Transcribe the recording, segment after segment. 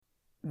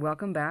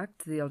Welcome back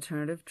to the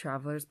Alternative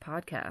Travelers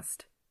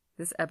podcast.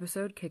 This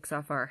episode kicks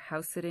off our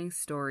House Sitting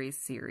Stories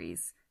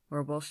series,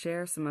 where we'll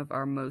share some of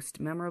our most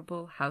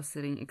memorable house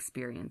sitting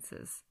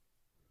experiences.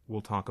 We'll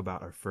talk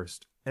about our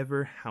first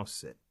ever house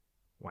sit,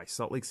 why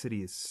Salt Lake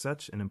City is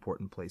such an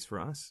important place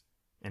for us,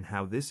 and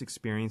how this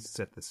experience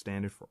set the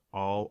standard for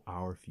all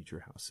our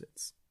future house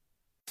sits.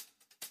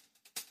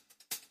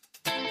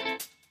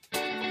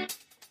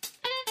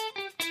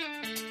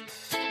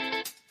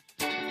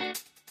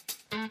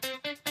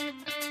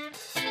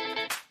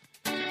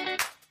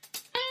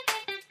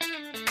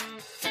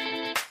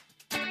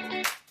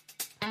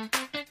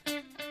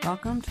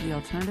 Welcome to the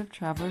Alternative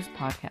Travelers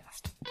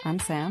podcast. I'm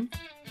Sam.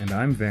 And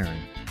I'm Varen.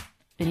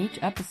 In each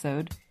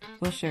episode,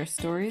 we'll share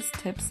stories,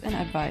 tips, and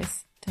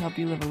advice to help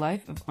you live a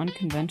life of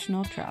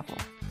unconventional travel.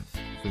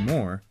 For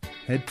more,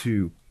 head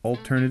to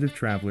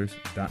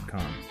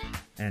alternativetravelers.com.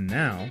 And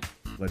now,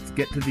 let's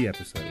get to the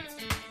episode.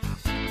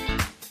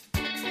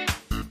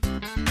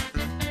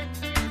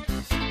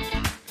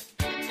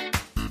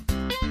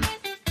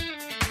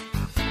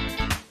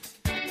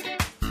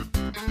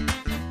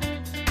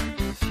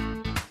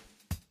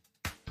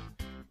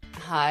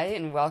 Hi,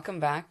 and welcome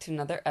back to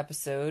another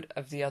episode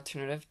of the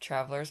Alternative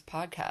Travelers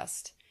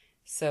podcast.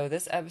 So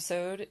this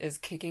episode is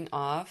kicking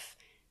off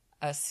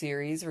a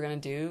series we're going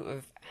to do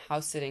of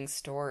house sitting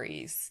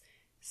stories.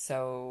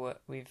 So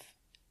we've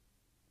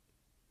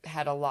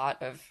had a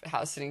lot of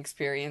house sitting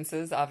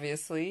experiences,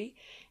 obviously,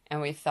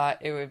 and we thought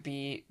it would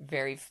be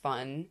very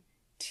fun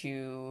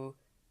to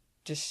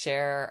just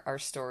share our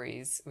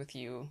stories with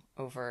you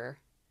over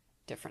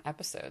different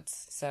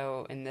episodes.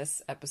 So in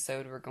this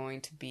episode, we're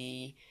going to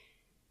be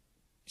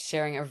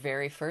sharing our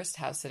very first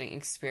house sitting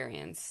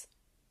experience.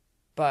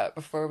 But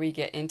before we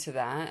get into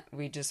that,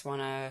 we just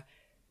want to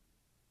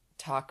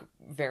talk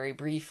very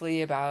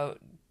briefly about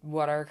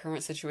what our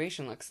current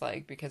situation looks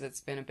like, because it's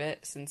been a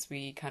bit since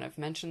we kind of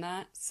mentioned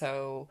that.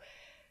 So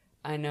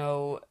I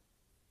know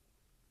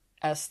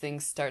as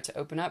things start to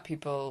open up,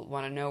 people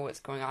want to know what's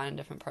going on in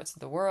different parts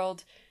of the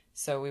world.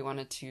 So we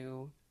wanted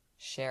to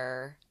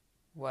share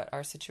what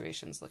our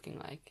situation's looking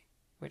like,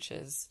 which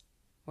is,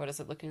 what is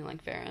it looking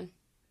like, Varen?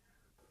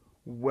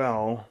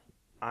 Well,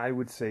 I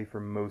would say for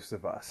most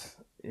of us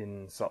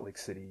in Salt Lake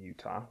City,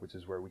 Utah, which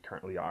is where we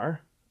currently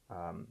are,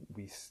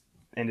 we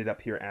ended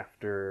up here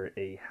after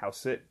a house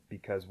sit,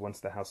 because once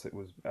the house sit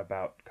was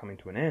about coming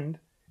to an end,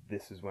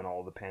 this is when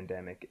all the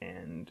pandemic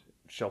and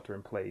shelter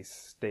in place,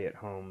 stay at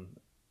home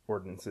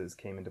ordinances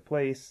came into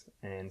place,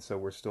 and so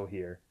we're still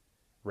here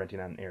renting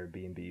out an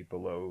Airbnb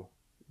below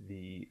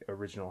the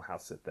original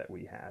house sit that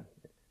we had.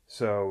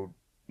 So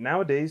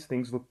nowadays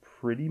things look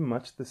pretty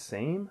much the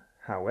same.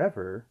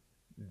 However,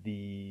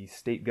 the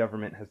state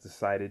government has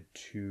decided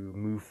to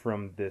move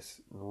from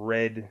this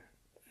red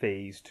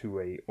phase to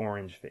a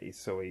orange phase,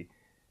 so a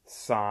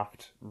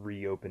soft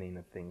reopening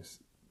of things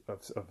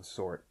of a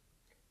sort.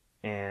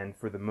 And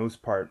for the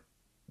most part,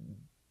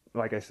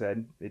 like I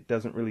said, it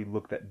doesn't really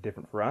look that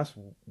different for us.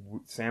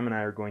 Sam and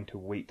I are going to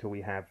wait till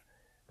we have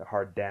the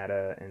hard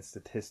data and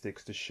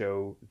statistics to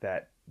show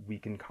that we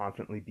can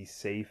confidently be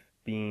safe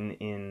being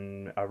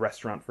in a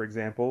restaurant, for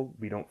example.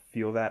 We don't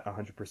feel that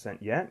 100%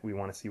 yet. We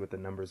want to see what the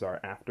numbers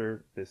are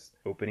after this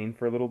opening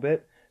for a little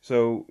bit.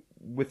 So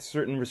with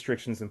certain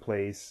restrictions in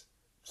place,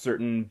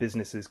 certain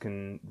businesses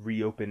can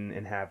reopen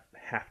and have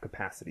half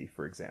capacity,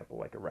 for example,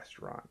 like a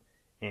restaurant.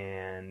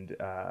 And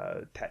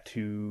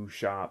tattoo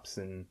shops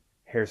and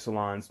hair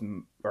salons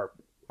are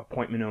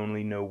appointment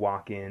only, no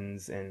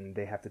walk-ins, and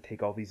they have to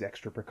take all these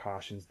extra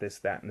precautions, this,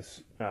 that, and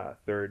the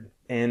third.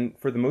 And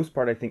for the most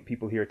part, I think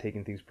people here are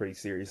taking things pretty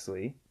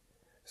seriously.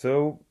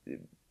 So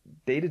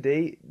day to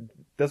day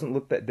doesn't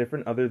look that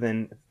different, other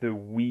than the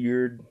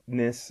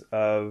weirdness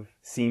of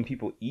seeing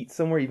people eat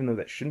somewhere, even though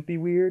that shouldn't be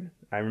weird.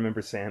 I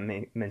remember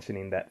Sam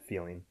mentioning that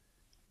feeling.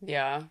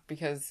 Yeah,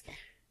 because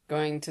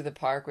going to the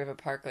park, we have a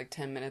park like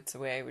 10 minutes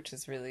away, which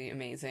is really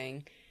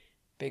amazing.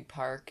 Big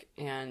park.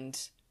 And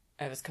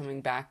I was coming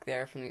back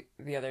there from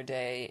the other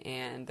day,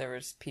 and there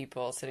was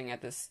people sitting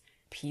at this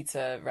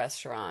pizza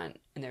restaurant,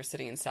 and they're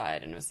sitting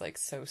inside, and it was like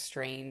so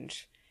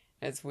strange.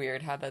 It's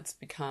weird how that's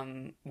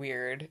become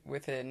weird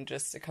within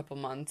just a couple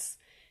months.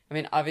 I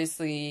mean,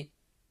 obviously,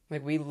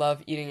 like, we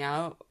love eating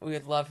out. We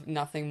would love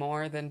nothing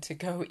more than to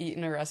go eat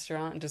in a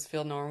restaurant and just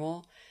feel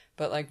normal.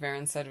 But like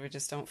Varen said, we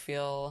just don't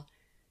feel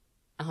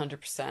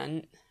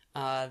 100%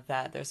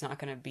 that there's not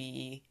going to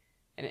be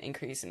an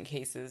increase in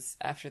cases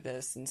after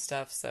this and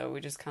stuff. So we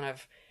just kind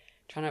of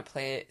trying to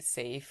play it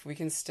safe. We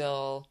can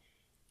still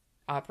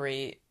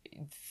operate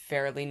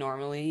fairly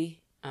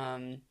normally.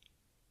 And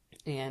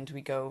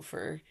we go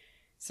for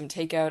some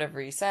takeout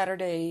every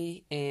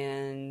Saturday,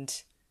 and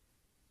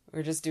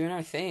we're just doing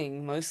our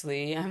thing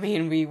mostly. I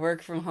mean, we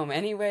work from home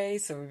anyway,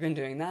 so we've been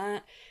doing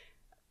that.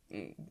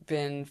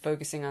 Been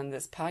focusing on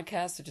this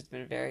podcast, which has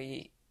been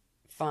very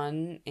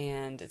fun,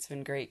 and it's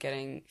been great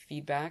getting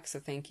feedback. So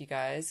thank you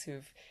guys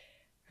who've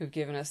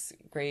given us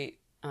great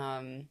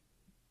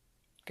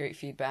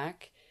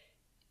feedback.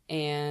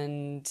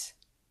 And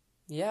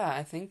yeah,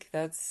 I think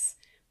that's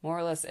more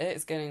or less it.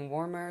 It's getting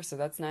warmer, so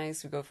that's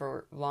nice. We go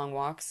for long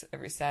walks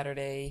every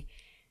Saturday,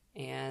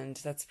 and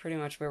that's pretty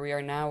much where we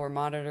are now. We're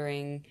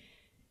monitoring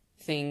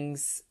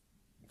things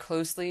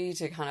closely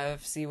to kind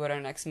of see what our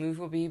next move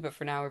will be, but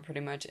for now we're pretty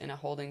much in a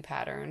holding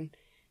pattern,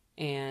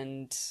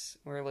 and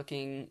we're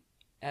looking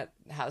at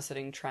house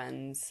sitting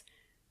trends.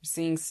 We're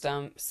seeing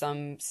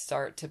some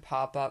start to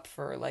pop up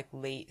for like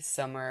late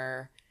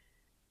summer,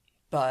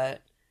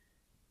 but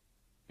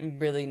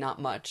really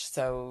not much.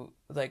 So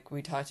like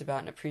we talked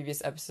about in a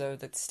previous episode,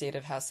 that State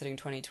of House Sitting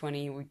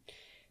 2020, we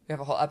have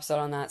a whole episode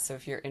on that, so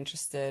if you're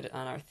interested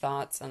on our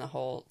thoughts on the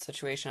whole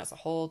situation as a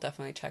whole,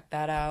 definitely check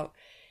that out.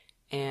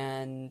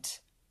 And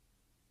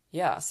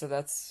yeah, so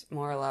that's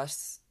more or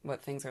less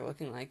what things are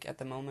looking like at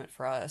the moment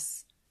for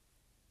us.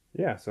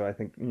 Yeah, so I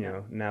think,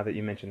 now that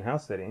you mentioned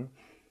house sitting.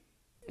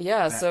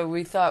 Yeah, so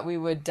we thought we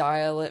would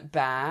dial it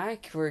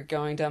back. We're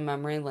going down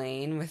memory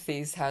lane with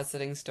these house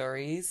sitting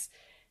stories.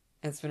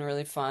 It's been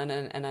really fun,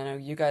 and I know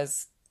you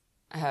guys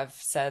have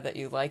said that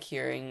you like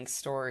hearing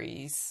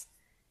stories,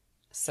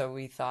 so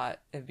we thought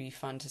it'd be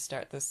fun to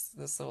start this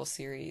little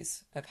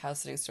series of house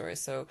sitting stories.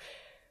 So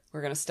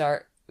we're going to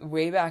start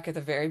way back at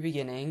the very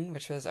beginning,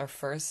 which was our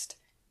first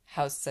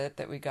house sit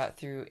that we got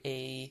through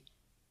a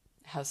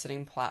house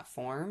sitting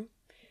platform.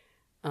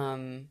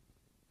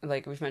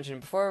 Like we've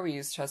mentioned before, we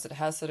use Trusted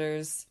House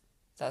Sitters.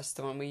 That's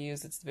the one we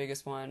use. It's the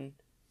biggest one.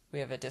 We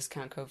have a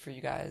discount code for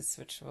you guys,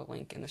 which we'll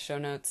link in the show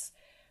notes.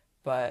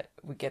 But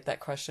we get that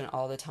question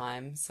all the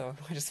time, so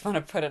I just want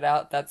to put it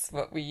out. That's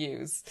what we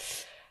use.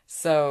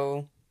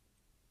 So,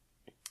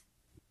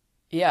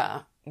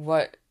 yeah,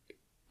 what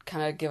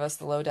kind of give us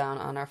the lowdown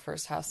on our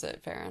first house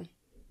sit, Farron?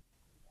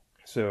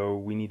 So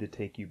we need to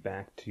take you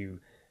back to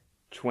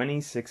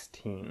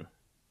 2016.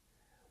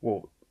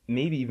 Well,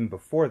 maybe even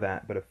before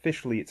that, but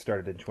officially it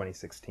started in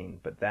 2016.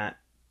 But that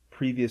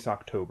previous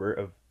October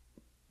of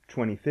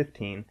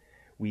 2015,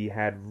 we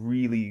had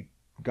really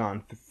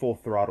gone full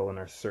throttle in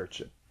our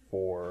search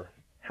for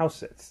house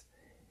sits.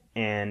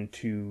 And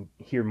to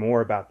hear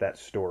more about that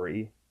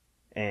story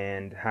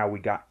and how we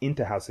got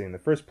into house sitting in the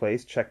first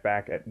place, check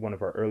back at one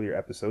of our earlier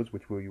episodes,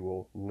 which we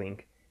will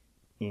link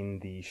in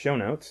the show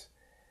notes.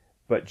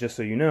 But just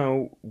so you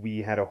know,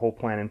 we had a whole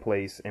plan in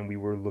place, and we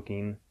were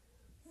looking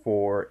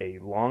for a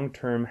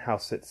long-term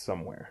house sit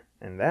somewhere.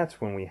 And that's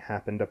when we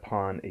happened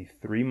upon a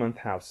 3-month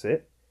house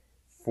sit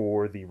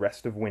for the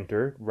rest of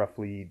winter,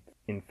 roughly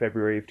in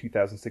February of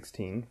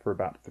 2016, for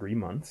about 3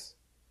 months.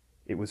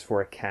 It was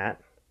for a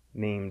cat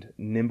named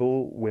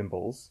Nimble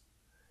Wimbles,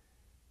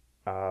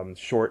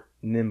 short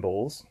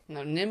Nimbles.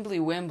 No, Nimbly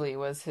Wimbly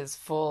was his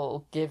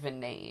full given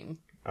name.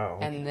 Oh,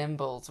 okay. And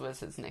Nimbles was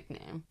his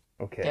nickname.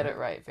 Okay. Get it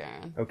right,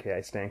 Farron. Okay,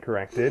 I stand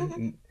corrected.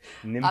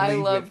 Nimbly I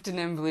loved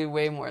Nimbly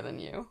way more than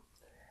you.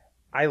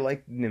 I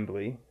liked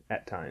Nimbly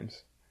at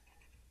times.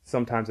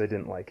 Sometimes I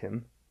didn't like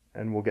him,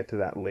 and we'll get to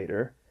that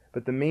later.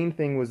 But the main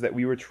thing was that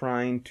we were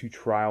trying to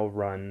trial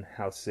run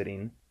house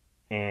sitting,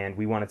 and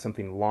we wanted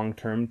something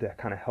long-term to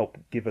kind of help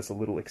give us a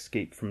little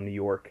escape from New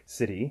York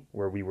City,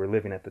 where we were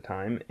living at the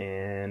time,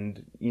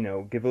 and,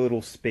 give a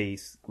little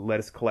space, let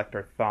us collect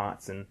our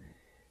thoughts, and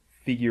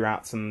figure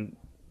out some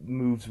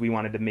moves we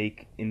wanted to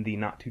make in the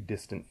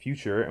not-too-distant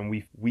future. And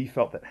we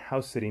felt that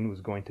house sitting was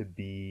going to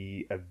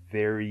be a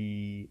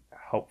very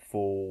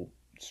helpful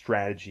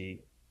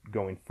strategy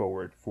going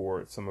forward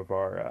for some of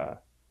our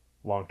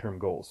long-term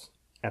goals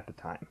at the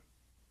time.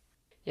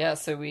 Yeah,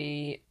 so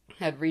we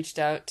had reached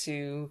out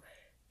to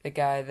the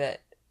guy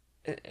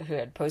who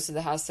had posted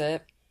the house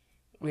sit.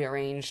 We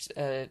arranged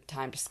a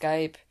time to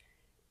Skype.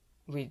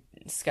 We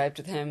Skyped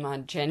with him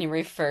on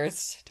January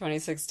 1st,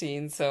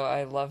 2016, so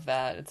I love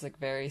that. It's like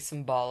very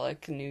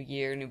symbolic, new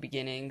year, new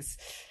beginnings.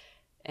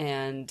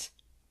 And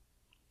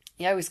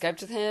yeah, we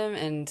Skyped with him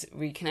and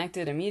we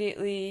connected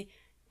immediately.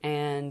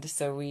 And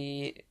so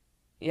we,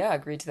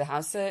 agreed to the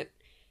house sit.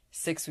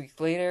 6 weeks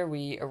later,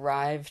 we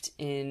arrived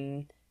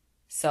in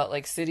Salt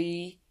Lake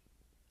City.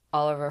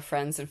 All of our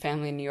friends and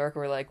family in New York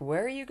were like,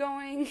 "Where are you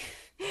going?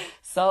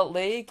 Salt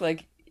Lake?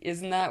 Like,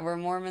 isn't that where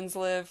Mormons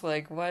live?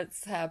 Like,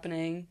 what's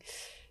happening?"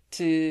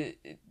 But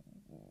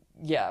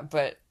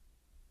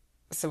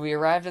so we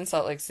arrived in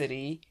Salt Lake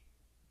City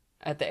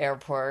at the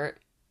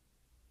airport,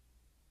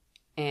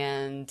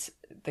 and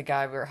the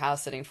guy we were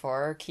house sitting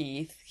for,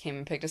 Keith, came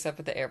and picked us up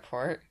at the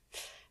airport.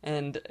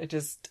 And I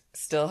just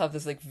still have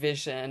this like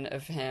vision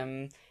of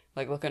him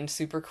like looking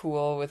super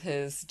cool with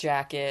his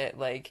jacket,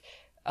 like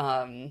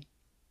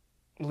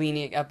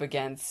leaning up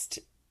against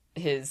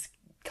his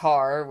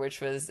car, which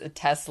was a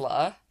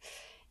Tesla.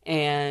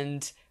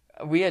 And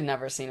we had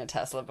never seen a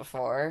Tesla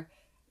before.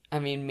 I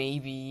mean,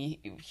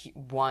 maybe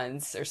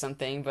once or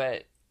something,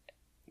 but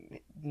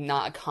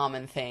not a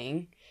common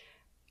thing.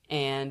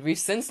 And we've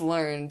since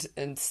learned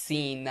and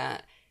seen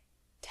that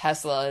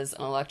Teslas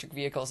and electric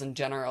vehicles in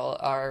general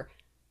are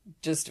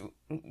just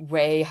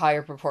way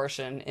higher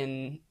proportion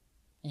in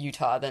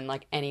Utah than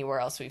like anywhere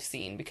else we've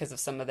seen because of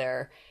some of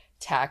their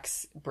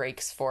tax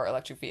breaks for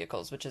electric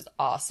vehicles, which is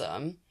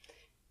awesome.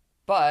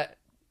 But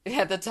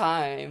at the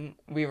time,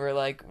 we were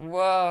like,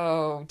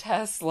 whoa,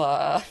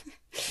 Tesla.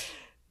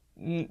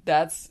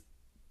 that's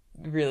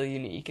really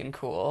unique and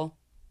cool.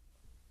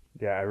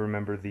 Yeah, I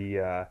remember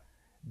the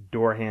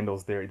door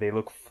handles there. They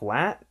look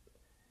flat.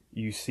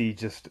 You see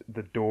just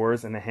the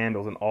doors and the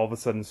handles, and all of a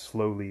sudden,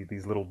 slowly,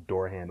 these little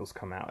door handles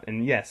come out.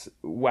 And yes,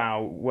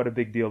 wow, what a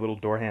big deal, little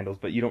door handles,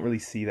 but you don't really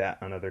see that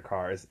on other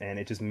cars, and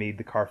it just made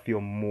the car feel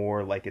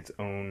more like its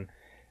own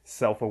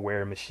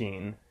self-aware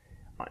machine.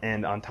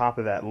 And on top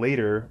of that,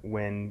 later,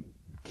 when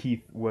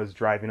Keith was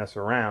driving us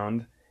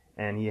around,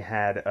 and he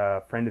had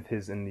a friend of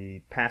his in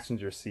the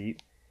passenger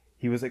seat,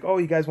 he was like, "Oh,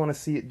 you guys want to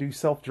see it do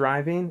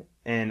self-driving?"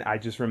 And I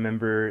just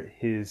remember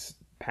his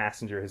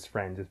passenger, his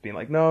friend, just being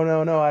like, "No,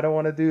 no, no, I don't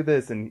want to do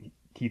this." And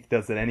Keith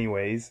does it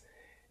anyways.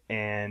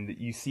 And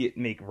you see it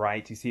make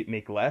rights, you see it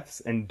make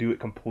lefts, and do it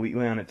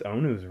completely on its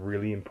own. It was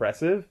really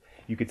impressive.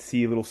 You could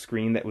see a little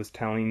screen that was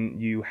telling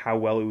you how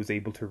well it was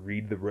able to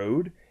read the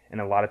road. And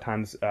a lot of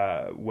times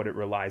what it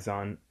relies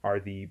on are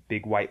the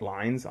big white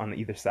lines on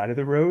either side of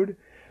the road.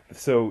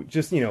 So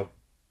just,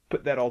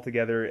 put that all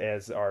together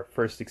as our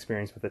first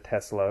experience with a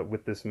Tesla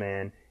with this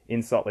man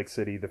in Salt Lake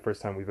City, the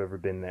first time we've ever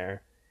been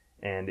there.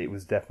 And it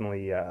was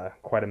definitely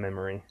quite a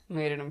memory.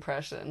 Made an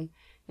impression.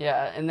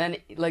 Yeah, and then,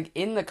 like,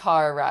 in the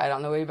car ride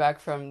on the way back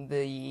from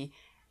the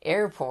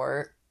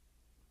airport,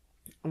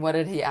 what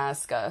did he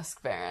ask us,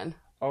 Baron?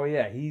 Oh,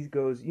 yeah, he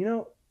goes,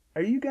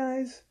 are you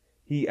guys...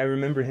 I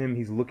remember him,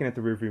 he's looking at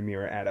the rearview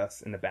mirror at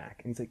us in the back,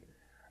 and he's like,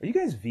 "Are you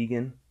guys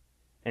vegan?"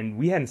 And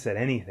we hadn't said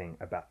anything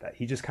about that.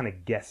 He just kind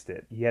of guessed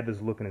it. He had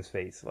this look in his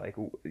face, like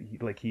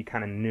he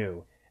kind of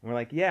knew. And we're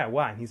like, "Yeah,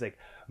 why?" And he's like,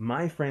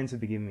 "My friends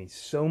have been giving me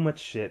so much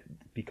shit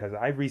because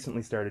I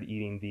recently started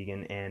eating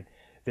vegan, and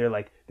they're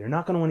like, they're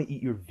not going to want to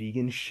eat your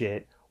vegan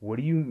shit.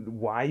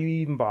 Why are you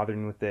even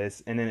bothering with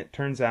this?" And then it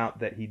turns out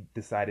that he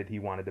decided he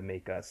wanted to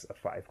make us a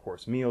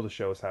 5-course meal to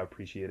show us how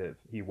appreciative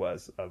he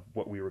was of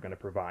what we were going to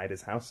provide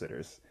as house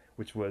sitters,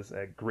 which was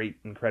a great,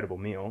 incredible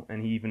meal.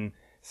 And he even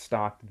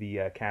stocked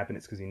the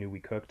cabinets because he knew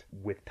we cooked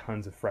with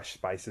tons of fresh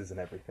spices and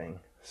everything.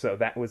 So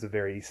that was a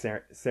very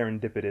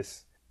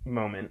serendipitous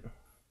moment.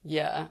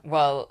 Yeah,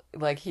 well,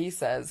 like he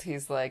says,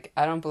 he's like,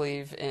 "I don't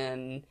believe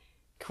in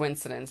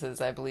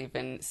coincidences, I believe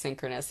in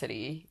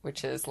synchronicity,"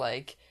 which is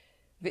like,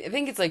 I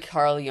think it's like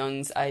Carl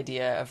Jung's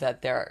idea of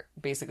that there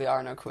basically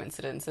are no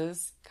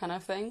coincidences kind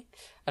of thing.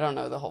 I don't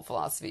know the whole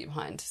philosophy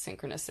behind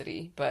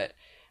synchronicity, but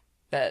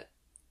that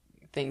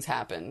things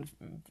happen.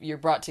 You're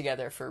brought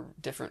together for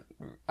different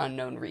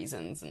unknown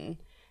reasons and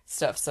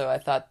stuff. So I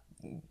thought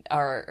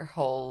our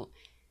whole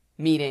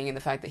meeting and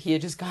the fact that he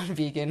had just gone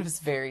vegan was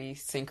very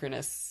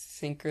synchronous.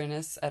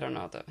 I don't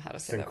know how to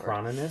say that word.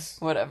 Synchronous?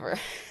 Whatever.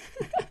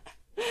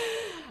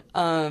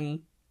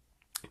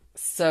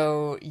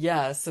 So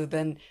yeah, so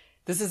then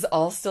this is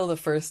all still the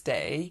first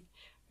day.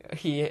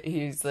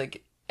 He's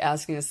like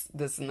asking us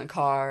this in the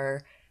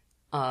car.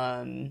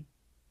 And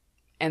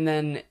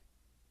then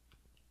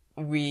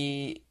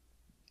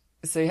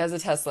so he has a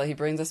Tesla, he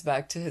brings us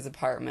back to his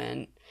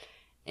apartment,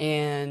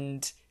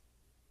 and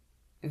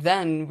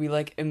then we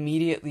like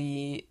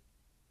immediately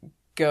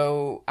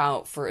go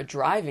out for a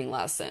driving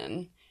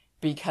lesson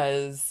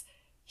because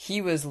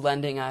he was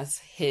lending us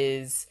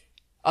his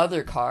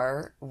other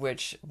car,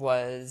 which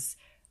was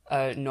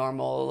a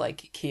normal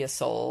like Kia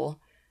Soul,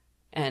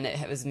 and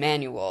it was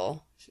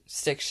manual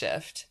stick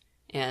shift.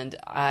 And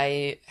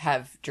I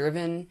have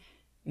driven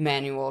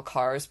manual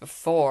cars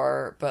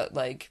before, but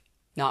like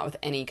not with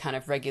any kind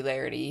of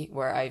regularity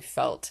where I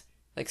felt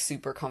like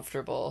super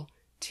comfortable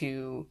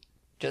to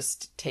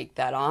just take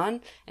that on.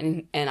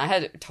 And I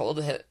had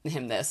told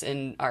him this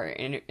in our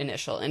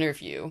initial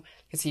interview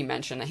because he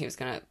mentioned that he was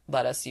going to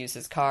let us use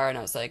his car, and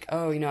I was like,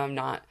 "Oh, I'm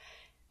not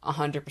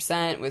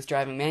 100% with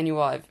driving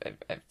manual. I've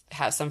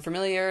have some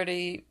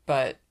familiarity,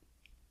 but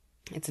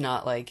it's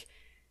not like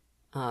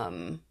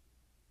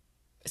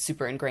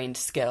super ingrained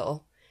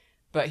skill."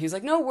 But he's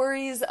like, "No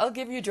worries, I'll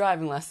give you a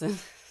driving lesson."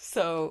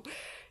 So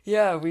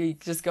yeah, we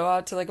just go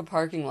out to like a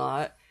parking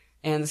lot,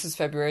 and this is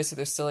February, so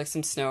there's still like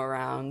some snow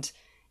around,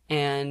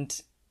 and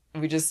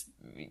we just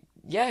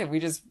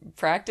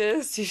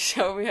practiced. He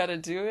showed me how to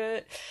do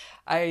it.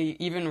 I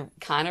even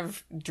kind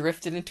of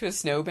drifted into a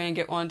snowbank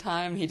at one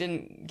time. He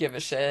didn't give a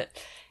shit.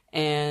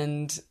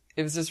 And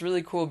it was just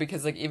really cool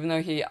because like even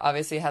though he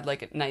obviously had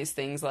like nice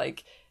things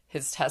like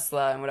his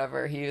Tesla and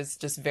whatever, he was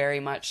just very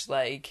much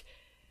like,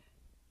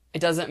 it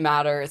doesn't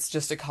matter, it's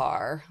just a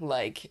car.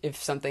 Like if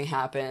something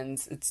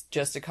happens, it's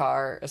just a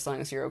car as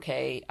long as you're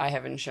okay. I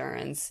have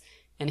insurance.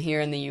 And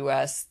here in the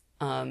US,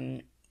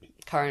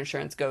 car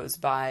insurance goes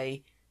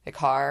by the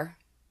car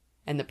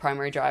and the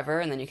primary driver,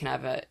 and then you can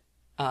have a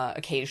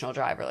occasional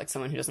driver, like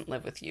someone who doesn't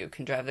live with you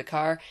can drive the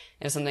car.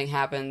 And if something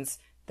happens,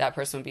 that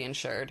person would be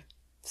insured.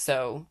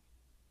 So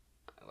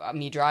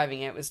me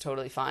driving it was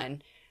totally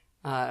fine.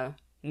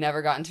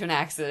 Never got into an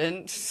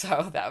accident,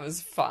 so that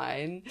was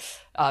fine.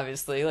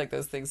 Obviously, like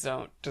those things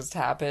don't just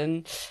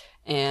happen.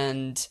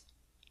 And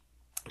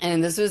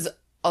this was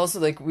also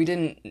like, we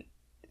didn't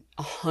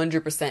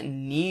 100%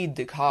 need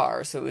the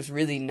car, so it was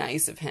really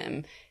nice of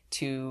him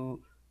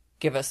to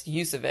give us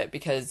use of it,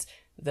 because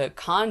the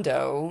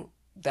condo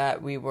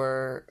that we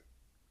were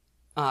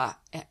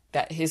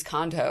that his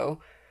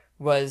condo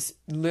was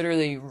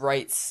literally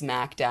right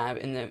smack dab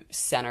in the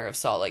center of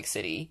Salt Lake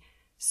City.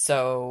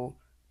 So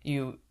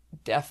you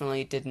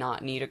definitely did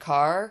not need a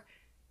car.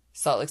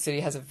 Salt Lake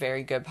City has a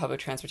very good public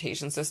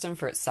transportation system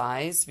for its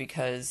size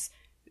because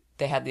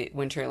they had the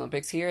Winter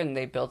Olympics here and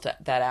they built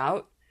that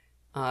out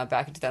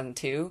back in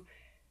 2002.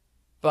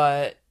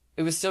 But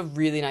it was still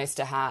really nice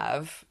to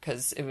have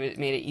because it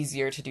made it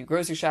easier to do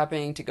grocery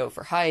shopping, to go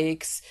for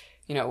hikes,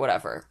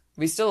 whatever.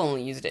 We still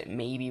only used it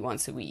maybe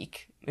once a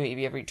week,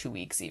 maybe every 2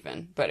 weeks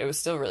even, but it was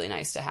still really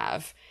nice to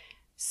have.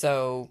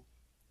 So,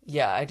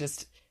 yeah,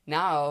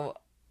 now,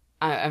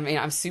 I mean,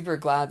 I'm super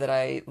glad that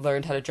I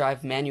learned how to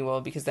drive manual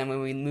because then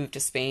when we moved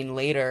to Spain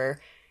later,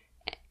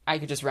 I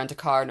could just rent a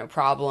car, no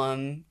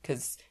problem,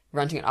 because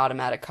renting an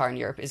automatic car in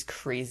Europe is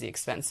crazy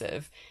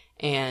expensive.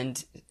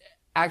 And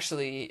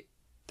actually,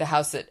 the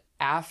house that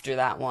after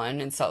that one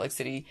in Salt Lake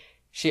City,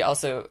 she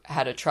also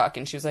had a truck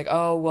and she was like,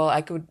 oh, well,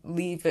 I could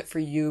leave it for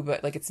you,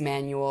 but like it's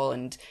manual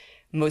and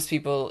most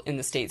people in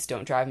the States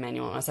don't drive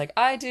manual. And I was like,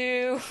 I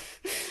do.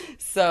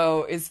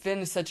 So it's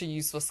been such a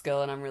useful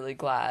skill and I'm really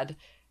glad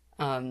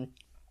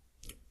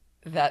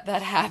that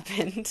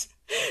happened.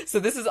 So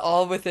this is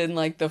all within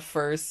like the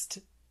first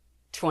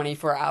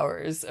 24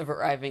 hours of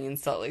arriving in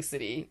Salt Lake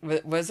City.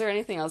 Was there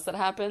anything else that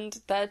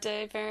happened that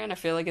day, Farron? I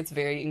feel like it's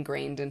very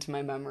ingrained into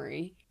my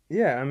memory.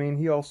 Yeah, I mean,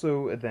 he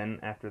also then,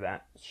 after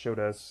that, showed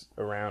us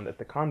around at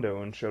the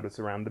condo and showed us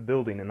around the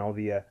building and all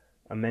the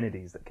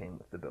amenities that came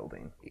with the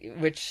building.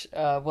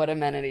 What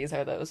amenities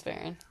are those,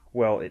 Farron?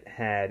 Well, it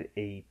had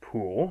a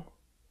pool,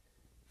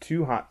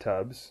 2 hot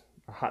tubs,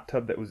 a hot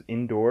tub that was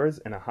indoors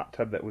and a hot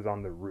tub that was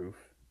on the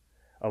roof,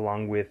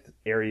 along with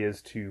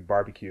areas to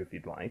barbecue if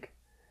you'd like.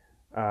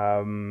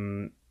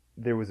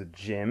 There was a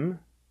gym,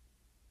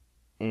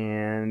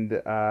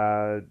 and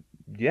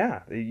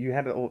yeah, you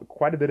had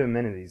quite a bit of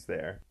amenities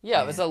there.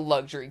 Yeah, it was a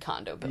luxury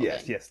condo building.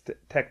 Yes.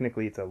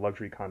 Technically, it's a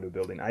luxury condo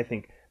building. I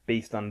think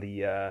based on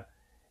the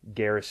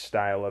garish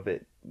style of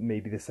it,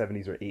 maybe the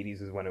 70s or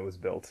 80s is when it was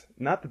built.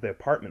 Not that the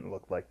apartment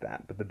looked like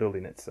that, but the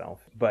building itself.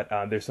 But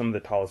there's some of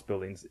the tallest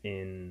buildings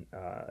in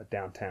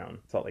downtown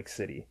Salt Lake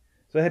City.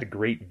 So it had a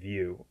great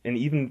view. And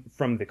even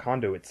from the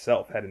condo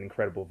itself had an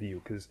incredible view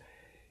because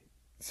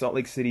Salt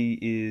Lake City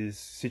is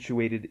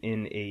situated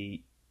in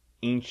a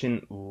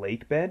ancient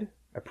lake bed,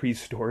 a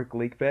prehistoric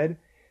lake bed.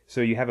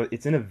 So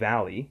it's in a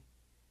valley,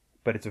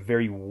 but it's a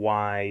very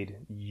wide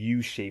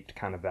U-shaped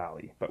kind of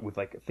valley, but with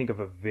think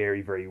of a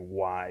very, very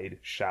wide,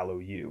 shallow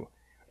U.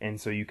 And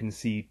so you can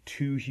see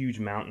 2 huge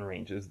mountain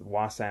ranges, the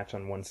Wasatch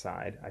on one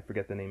side, I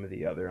forget the name of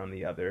the other on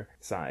the other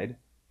side,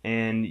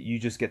 and you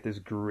just get this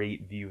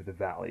great view of the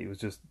valley. It was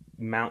just,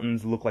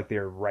 mountains look like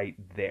they're right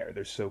there.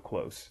 They're so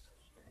close.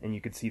 And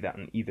you could see that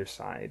on either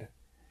side.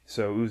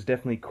 So it was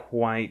definitely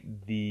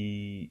quite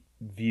the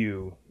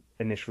view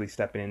initially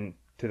stepping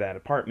into that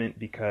apartment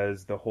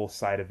because the whole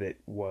side of it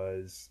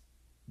was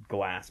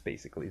glass,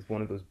 basically. It's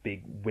one of those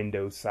big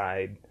window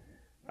side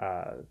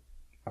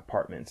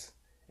apartments.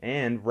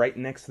 And right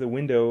next to the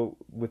window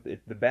with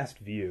the best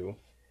view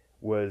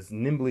was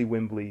Nimbly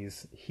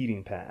Wimbly's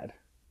heating pad.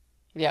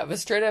 Yeah, it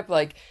was straight up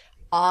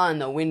on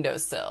the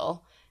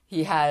windowsill.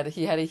 He had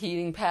a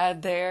heating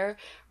pad there,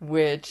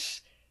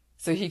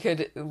 so he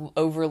could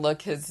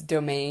overlook his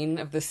domain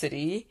of the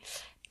city,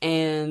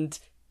 and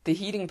the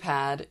heating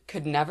pad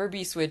could never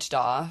be switched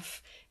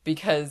off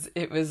because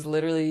it was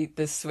literally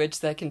the switch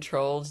that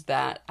controlled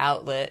that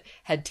outlet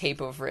had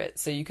tape over it,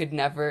 so you could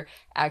never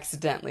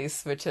accidentally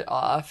switch it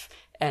off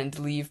and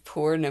leave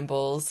poor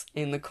Nimbles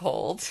in the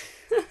cold.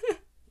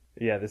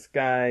 Yeah, this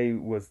guy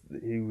was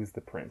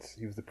the prince.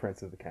 He was the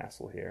prince of the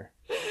castle here.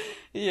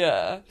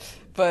 Yeah,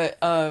 but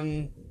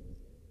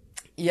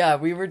yeah,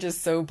 we were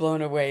just so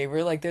blown away.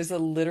 We're like, there's a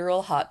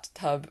literal hot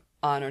tub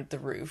on the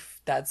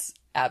roof. That's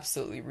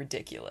absolutely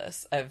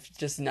ridiculous. I've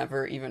just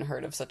never even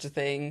heard of such a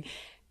thing.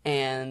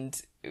 And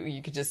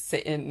you could just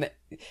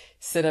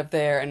sit up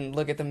there and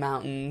look at the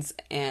mountains,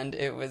 and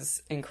it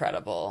was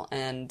incredible.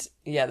 And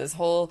yeah, this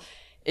whole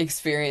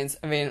experience,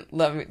 I mean,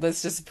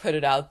 let's just put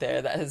it out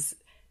there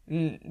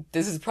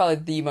this is probably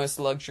the most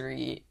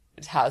luxury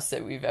house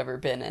that we've ever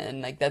been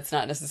in. That's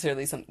not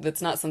necessarily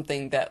that's not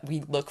something that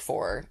we look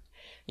for.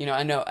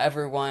 I know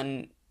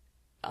everyone,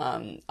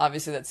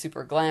 obviously that's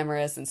super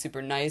glamorous and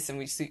super nice, and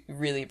we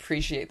really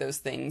appreciate those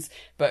things.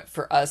 But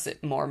for us,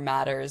 it more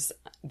matters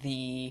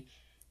the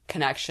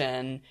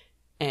connection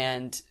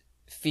and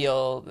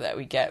feel that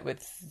we get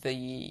with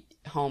the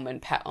home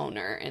and pet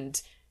owner. And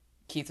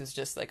Keith was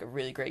just a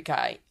really great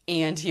guy.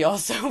 And he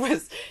also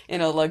was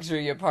in a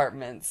luxury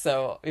apartment.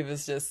 So it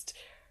was just,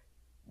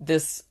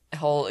 this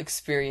whole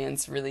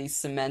experience really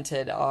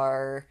cemented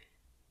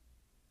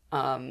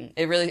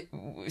it really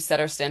set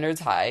our standards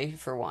high,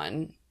 for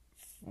one,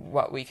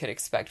 what we could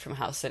expect from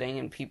house sitting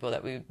and people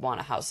that we want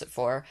to house sit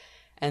for.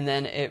 And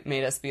then it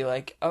made us be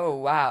like, oh,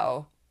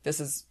 wow, this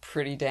is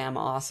pretty damn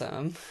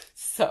awesome.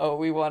 So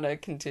we want to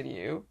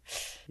continue.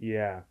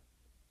 Yeah.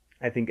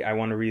 I think I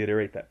want to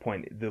reiterate that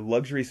point. The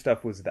luxury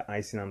stuff was the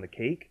icing on the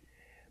cake,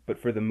 but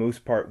for the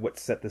most part, what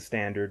set the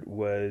standard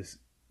was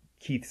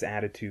Keith's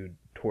attitude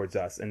towards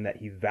us, and that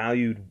he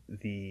valued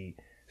the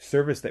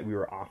service that we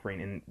were offering.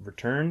 In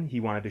return, he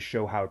wanted to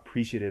show how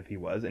appreciative he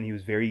was, and he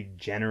was very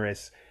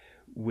generous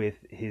with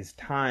his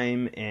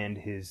time and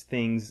his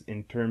things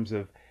in terms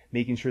of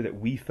making sure that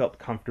we felt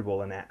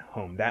comfortable and at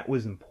home. That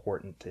was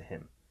important to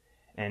him.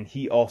 And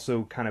he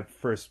also kind of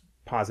first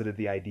posited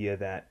the idea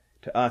that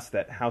to us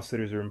that house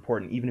sitters are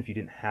important even if you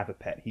didn't have a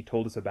pet. He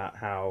told us about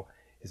how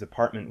his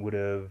apartment would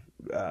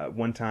have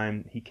one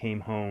time he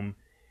came home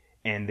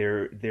and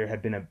there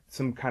had been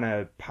some kind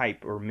of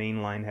pipe or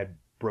main line had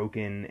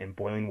broken and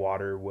boiling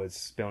water was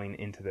spilling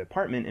into the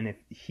apartment, and if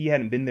he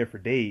hadn't been there for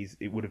days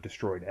it would have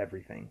destroyed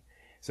everything.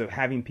 So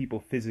having people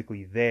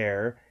physically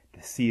there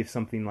to see if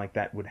something like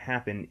that would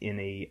happen in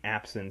a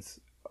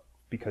absence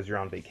because you're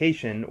on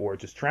vacation or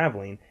just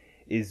traveling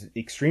is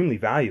extremely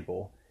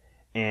valuable.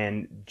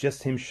 And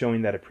just him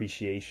showing that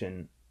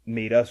appreciation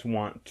made us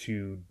want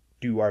to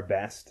do our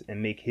best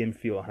and make him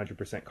feel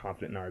 100%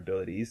 confident in our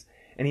abilities.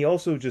 And he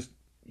also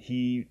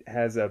he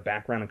has a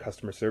background in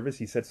customer service.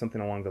 He said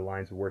something along the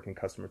lines of working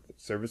customer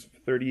service for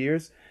 30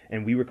 years.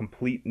 And we were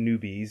complete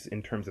newbies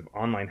in terms of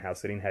online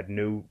house sitting, had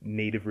no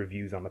native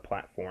reviews on the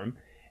platform.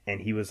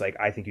 And he was like,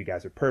 I think you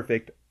guys are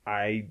perfect.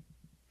 I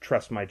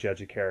trust my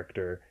judge of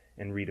character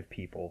and read of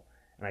people.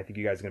 And I think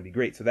you guys are going to be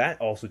great. So that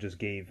also just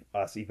gave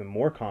us even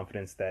more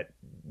confidence that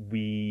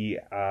we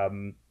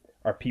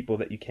are people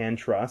that you can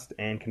trust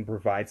and can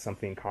provide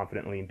something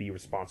confidently and be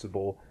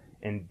responsible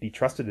and be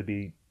trusted to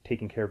be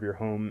taking care of your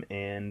home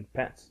and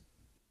pets.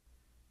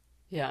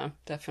 Yeah,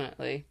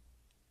 definitely.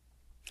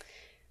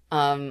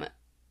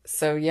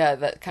 So yeah,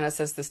 that kind of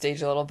sets the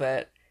stage a little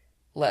bit.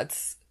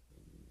 Let's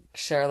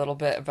share a little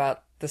bit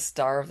about the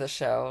star of the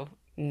show,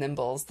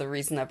 Nimbles, the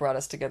reason that brought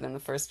us together in the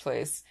first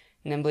place,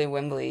 Nimbly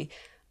Wimbly.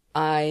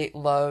 I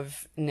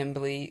love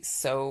Nimbly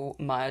so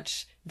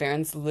much.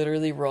 Varen's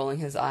literally rolling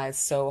his eyes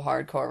so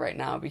hardcore right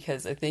now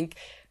because I think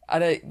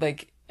on a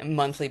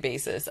monthly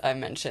basis I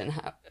mention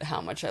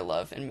how much I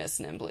love and miss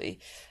Nimbly.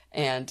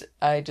 And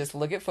I just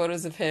look at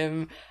photos of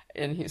him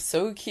and he's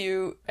so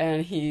cute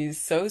and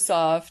he's so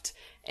soft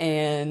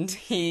and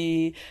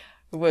he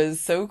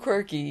was so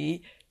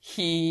quirky.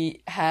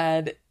 He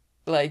had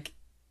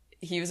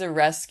he was a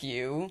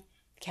rescue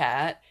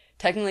cat.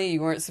 Technically,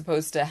 you weren't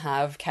supposed to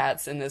have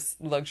cats in this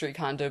luxury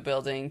condo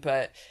building,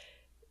 but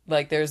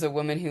there's a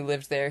woman who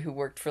lived there who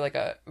worked for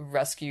a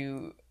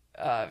rescue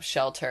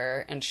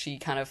shelter, and she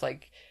kind of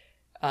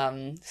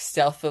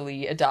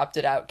stealthily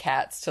adopted out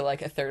cats to a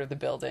third of the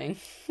building.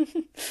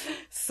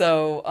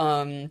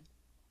 So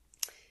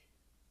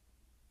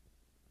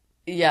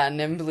yeah,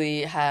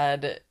 Nimbly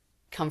had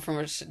come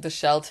from the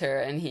shelter,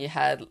 and he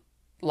had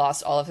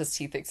lost all of his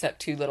teeth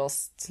except two little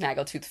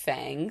snaggletooth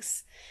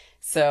fangs.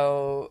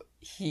 So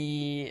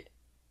he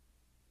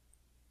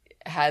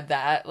had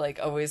that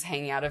always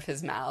hanging out of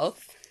his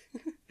mouth.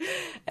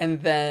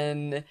 And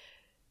then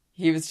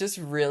he was just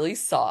really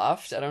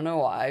soft. I don't know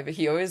why, but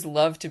he always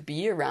loved to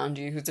be around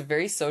you. He's a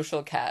very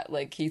social cat.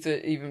 Keith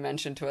even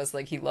mentioned to us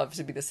he loved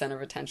to be the center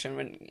of attention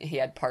when he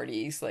had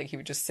parties. He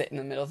would just sit in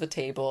the middle of the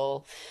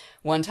table.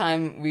 One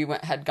time we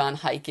had gone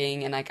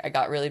hiking and I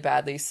got really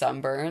badly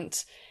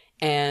sunburnt.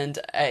 And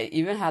I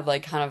even had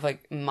kind of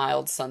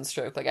mild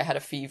sunstroke. I had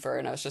a fever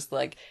and I was just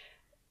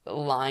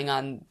lying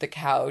on the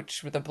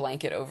couch with a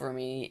blanket over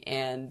me,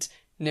 and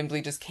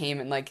Nimbly just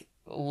came and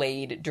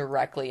laid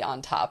directly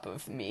on top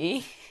of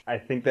me. I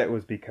think that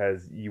was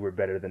because you were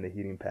better than the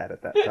heating pad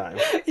at that time.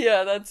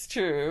 Yeah, that's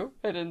true.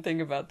 I didn't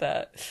think about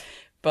that.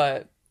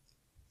 But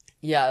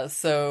yeah,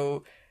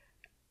 so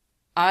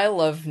I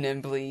love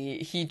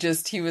Nimbly. He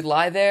would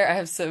lie there. I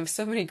have so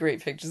many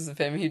great pictures of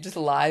him. He'd just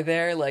lie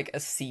there like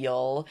a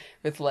seal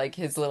with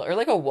his little, or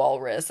a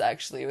walrus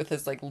actually, with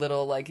his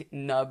little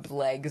nub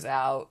legs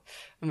out.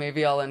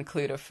 Maybe I'll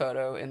include a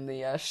photo in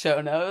the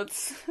show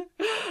notes.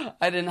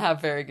 I didn't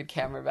have very good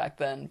camera back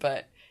then,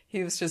 but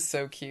he was just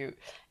so cute.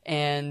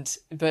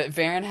 But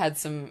Varen had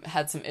some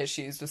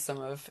issues with some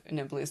of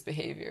Nimbly's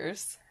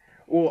behaviors.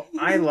 Well,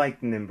 I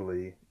liked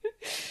Nimbly.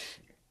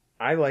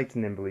 I liked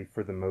Nimbly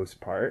for the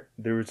most part.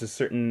 There was just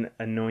certain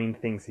annoying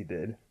things he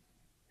did.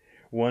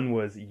 One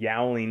was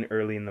yowling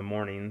early in the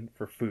morning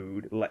for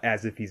food,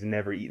 as if he's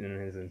never eaten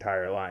in his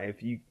entire life.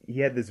 He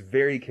had this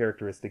very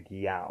characteristic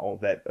yowl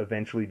that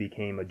eventually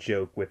became a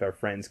joke with our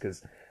friends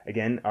because,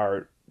 again,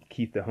 our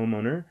Keith, the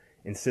homeowner,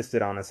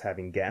 insisted on us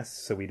having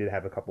guests, so we did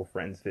have a couple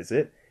friends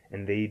visit,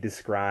 and they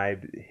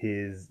described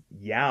his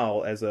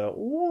yowl as a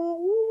whoa,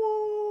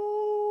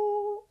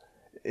 whoa,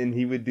 and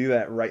he would do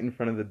that right in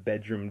front of the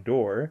bedroom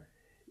door,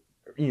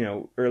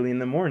 early in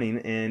the morning,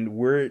 and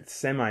we're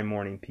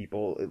semi-morning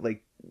people.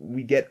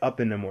 We get up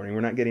in the morning.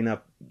 We're not getting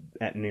up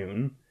at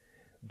noon,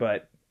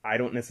 but I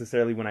don't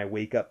necessarily, when I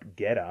wake up,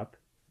 get up.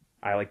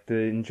 I like to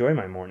enjoy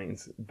my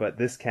mornings, but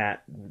this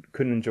cat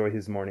couldn't enjoy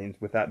his mornings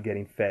without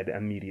getting fed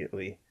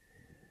immediately.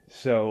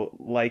 So,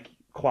 like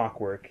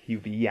clockwork, he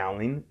would be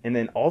yowling, and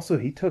then also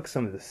he took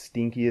some of the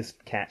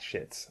stinkiest cat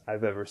shits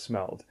I've ever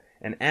smelled.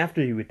 And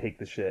after he would take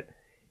the shit,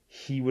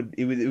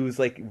 it was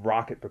like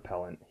rocket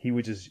propellant. He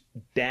would just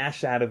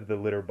dash out of the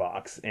litter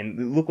box and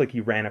it looked like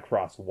he ran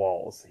across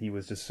walls. He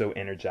was just so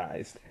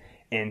energized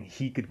and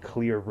he could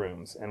clear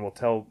rooms. And we'll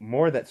tell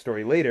more of that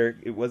story later.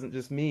 It wasn't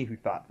just me who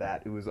thought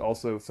that. It was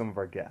also some of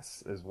our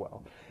guests as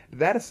well.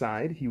 That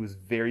aside, he was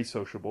very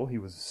sociable. He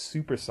was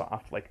super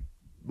soft, like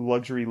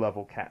luxury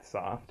level cat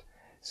soft,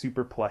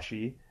 super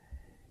plushy,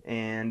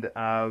 and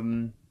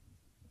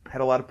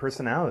had a lot of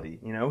personality.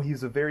 You know,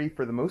 he's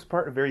for the most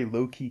part, a very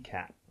low key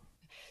cat.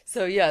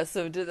 So yeah,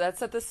 so that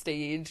set the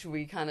stage.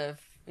 We kind of,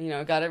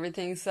 got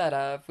everything set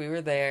up. We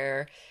were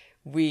there.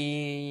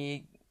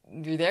 We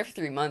were there for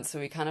 3 months, so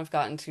we kind of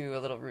got into a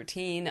little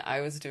routine.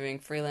 I was doing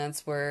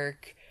freelance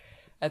work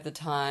at the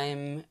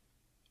time,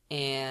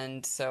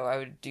 and so I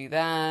would do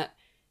that.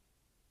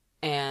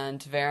 And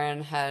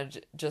Varen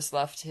had just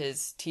left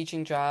his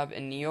teaching job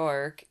in New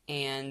York,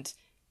 and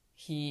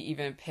he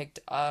even picked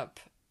up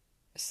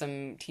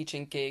some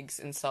teaching gigs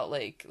in Salt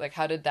Lake. Like,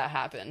 how did that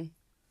happen?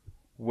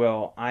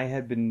 Well, I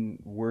had been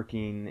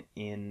working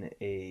in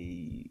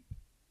a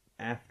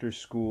after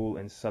school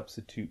and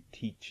substitute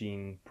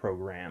teaching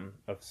program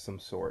of some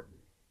sort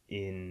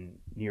in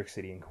New York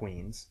City and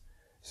Queens.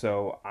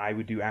 So I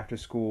would do after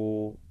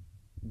school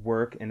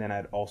work and then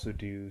I'd also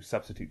do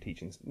substitute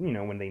teachings,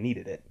 when they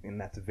needed it. And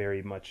that's a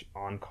very much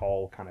on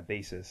call kind of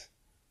basis.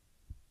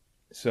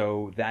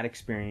 So that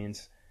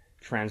experience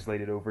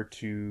translated over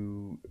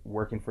to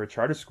working for a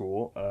charter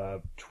school, a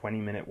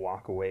 20-minute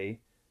walk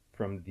away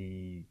from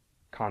the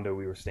condo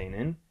we were staying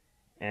in,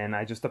 and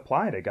I just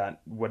applied. I got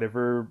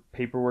whatever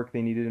paperwork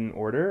they needed in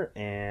order,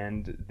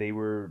 and they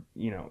were,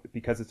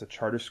 because it's a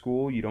charter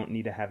school, you don't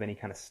need to have any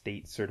kind of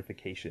state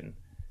certification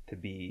to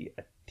be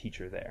a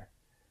teacher there.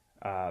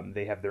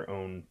 They have their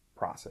own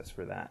process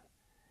for that.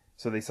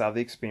 So they saw the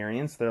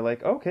experience. They're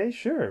like, okay,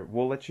 sure,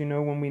 we'll let you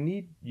know when we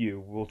need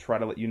you. We'll try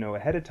to let you know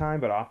ahead of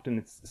time, but often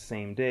it's the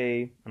same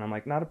day. And I'm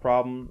like, not a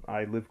problem.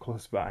 I live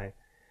close by.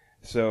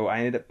 So I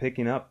ended up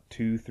picking up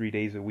 2-3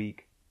 days a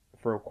week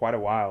for quite a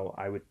while.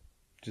 I would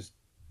just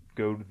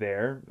go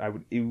there.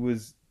 It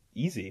was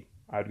easy.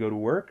 I would go to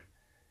work.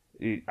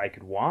 I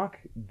could walk.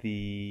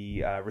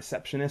 The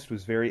receptionist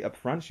was very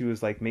upfront. She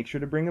was like, make sure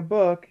to bring a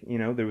book.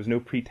 There was no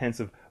pretense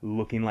of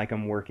looking like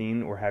I'm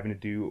working or having to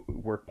do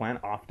work plan.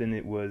 Often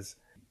it was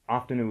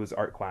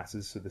art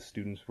classes, so the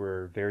students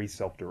were very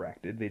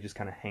self-directed. They just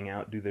kind of hang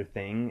out, do their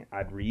thing.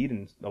 I'd read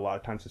and a lot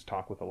of times just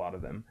talk with a lot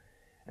of them.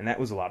 And that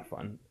was a lot of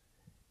fun.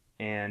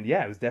 And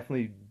yeah, it was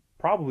definitely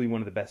probably one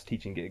of the best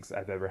teaching gigs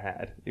I've ever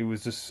had. It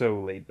was just so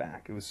laid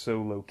back. It was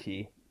so low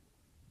key.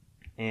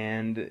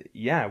 And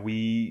yeah,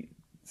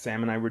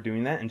 Sam and I were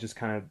doing that and just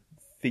kind of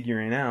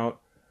figuring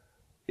out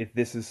if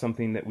this is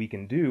something that we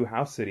can do,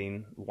 house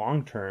sitting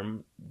long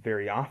term,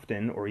 very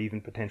often, or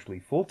even potentially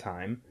full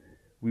time.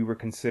 We were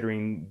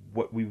considering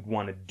what we would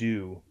want to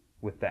do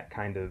with that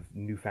kind of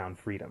newfound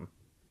freedom.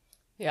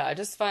 Yeah, I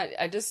just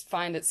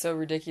find it so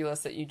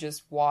ridiculous that you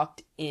just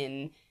walked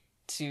in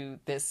to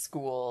this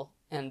school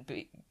and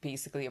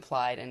basically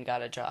applied and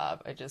got a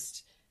job. I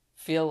just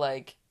feel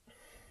like,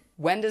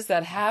 when does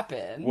that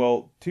happen?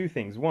 Well, two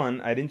things. One,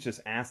 I didn't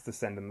just ask to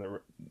send him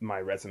my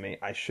resume.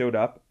 I showed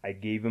up, I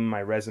gave him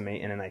my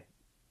resume, and then I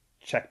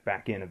checked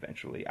back in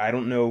eventually. I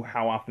don't know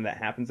how often that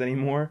happens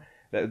anymore.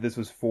 This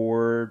was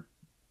 4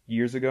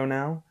 years ago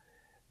now.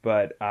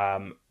 But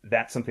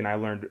that's something I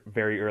learned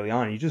very early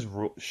on. You just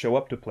show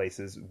up to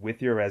places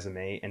with your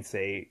resume and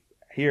say,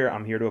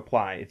 I'm here to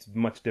apply. It's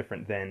much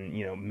different than,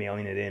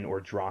 mailing it in or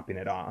dropping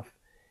it off.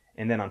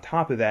 And then on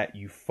top of that,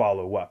 you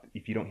follow up.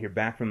 If you don't hear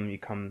back from them, you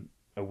come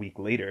a week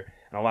later.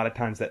 And a lot of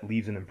times that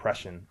leaves an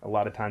impression. A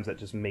lot of times that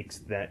just makes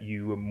that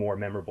you more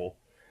memorable.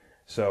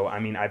 So,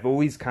 I've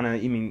always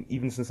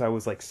even since I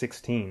was like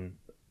 16,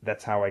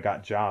 that's how I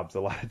got jobs. A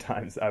lot of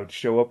times I would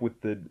show up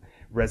with the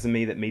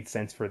resume that made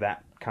sense for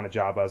that kind of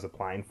job I was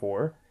applying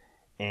for.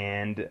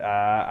 And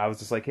I was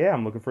just like, yeah,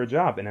 I'm looking for a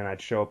job. And then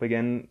I'd show up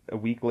again a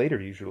week later,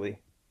 usually.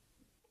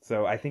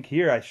 So I think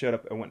here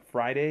I went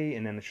Friday,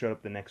 and then I showed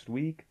up the next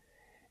week.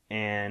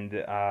 And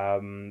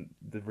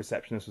the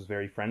receptionist was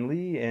very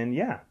friendly, and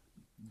yeah.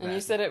 And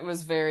you said it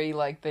was very,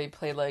 they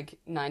played,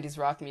 90s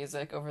rock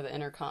music over the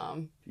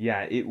intercom.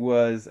 Yeah, it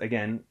was,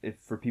 again,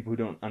 for people who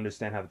don't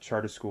understand how the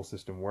charter school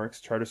system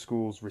works, charter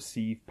schools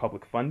receive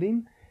public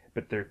funding,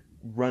 but they're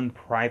run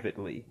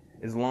privately.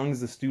 As long as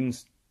the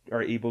students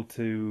are able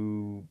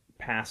to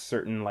pass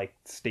certain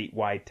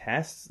statewide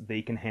tests,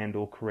 they can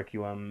handle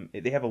curriculum.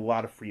 They have a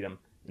lot of freedom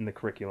in the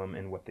curriculum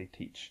and what they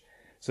teach.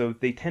 So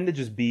they tend to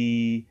just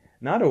be,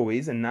 not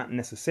always and not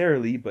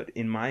necessarily, but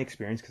in my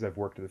experience, because I've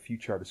worked at a few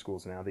charter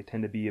schools now, they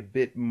tend to be a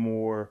bit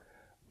more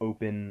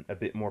open, a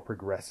bit more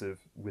progressive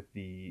with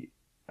the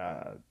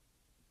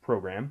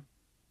program.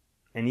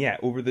 And yeah,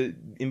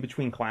 in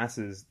between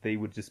classes, they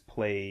would just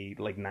play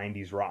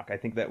 90s rock. I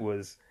think that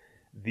was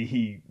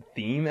the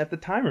theme at the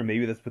time, or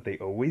maybe that's what they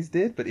always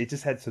did, but it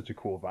just had such a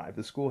cool vibe.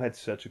 The school had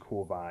such a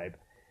cool vibe,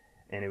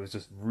 and it was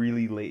just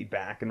really laid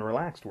back and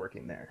relaxed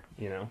working there,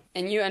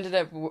 And you ended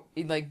up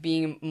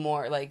being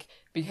more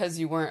because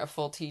you weren't a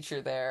full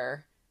teacher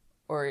there,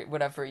 or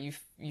whatever, you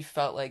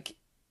felt like,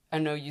 I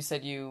know you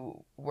said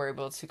you were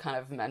able to kind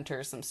of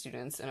mentor some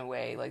students in a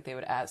way, like they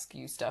would ask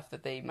you stuff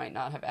that they might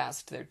not have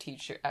asked their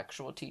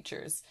actual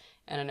teachers.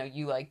 And I know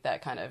you like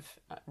that kind of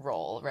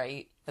role,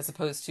 right? As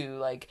opposed to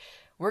like,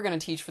 we're going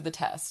to teach for the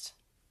test.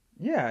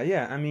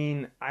 Yeah. I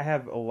mean, I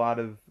have a lot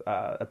of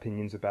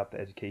opinions about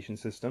the education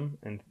system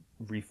and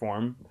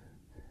reform,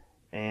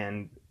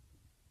 and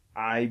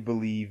I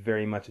believe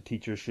very much a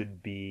teacher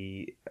should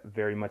be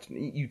very much,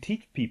 you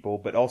teach people,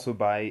 but also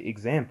by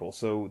example.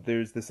 So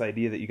there's this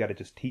idea that you got to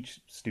just teach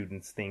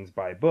students things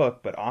by book,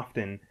 but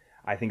often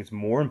I think it's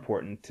more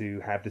important to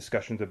have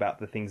discussions about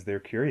the things they're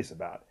curious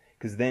about.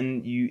 Because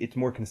then it's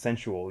more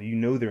consensual. You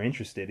know they're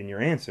interested in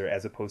your answer,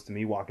 as opposed to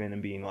me walking in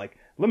and being like,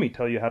 let me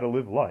tell you how to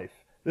live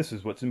life. This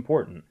is what's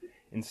important.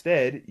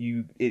 Instead,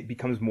 it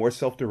becomes more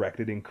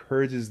self-directed,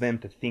 encourages them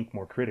to think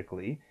more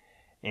critically.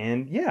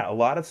 And yeah, a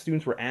lot of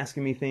students were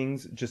asking me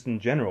things just in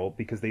general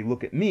because they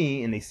look at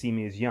me and they see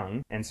me as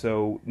young, and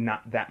so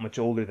not that much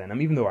older than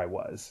them, even though I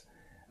was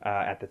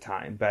at the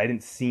time, but I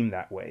didn't seem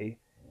that way.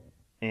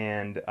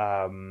 And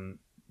I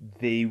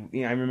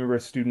remember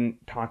a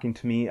student talking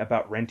to me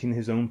about renting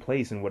his own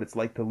place and what it's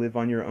like to live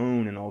on your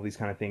own and all these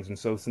kind of things. And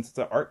so since it's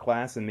an art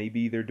class and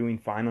maybe they're doing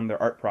fine on their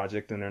art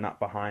project and they're not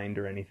behind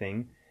or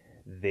anything,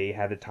 they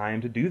had the time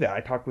to do that.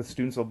 I talked with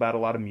students about a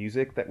lot of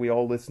music that we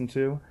all listen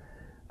to.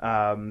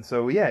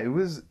 So yeah,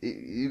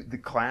 the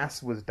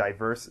class was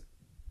diverse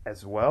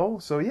as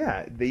well. So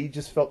yeah, they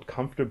just felt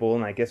comfortable,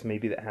 and I guess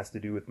maybe that has to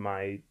do with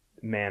my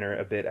manner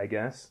a bit, I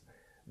guess,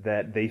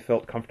 that they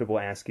felt comfortable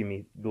asking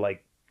me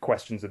like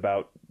questions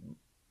about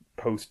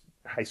post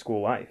high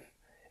school life.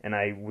 And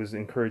I was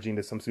encouraging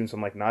to some students,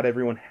 I'm like, not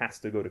everyone has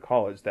to go to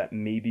college. That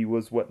maybe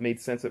was what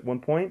made sense at one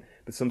point,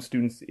 but some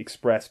students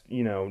expressed,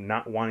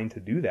 not wanting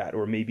to do that,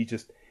 or maybe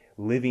just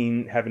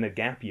having a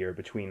gap year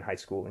between high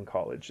school and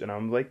college. And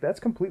I'm like,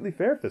 that's completely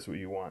fair if that's what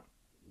you want.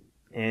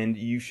 And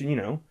you should,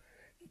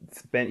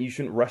 you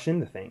shouldn't rush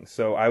into things.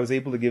 So I was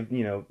able to give,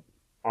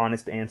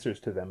 honest answers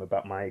to them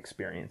about my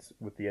experience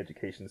with the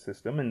education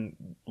system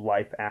and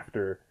life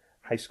after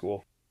high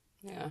school.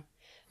 Yeah.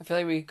 I feel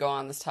like we could go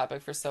on this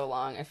topic for so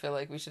long. I feel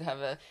like we should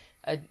have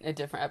a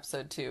different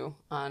episode too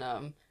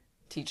on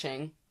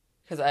teaching,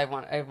 because I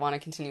want to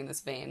continue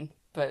this vein.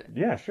 But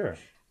yeah, sure.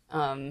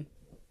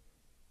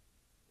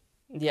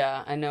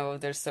 Yeah, I know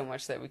there's so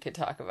much that we could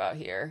talk about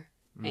here,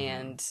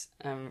 and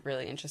I'm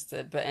really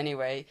interested. But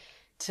anyway,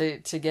 to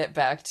get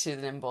back to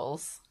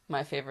Nimbles,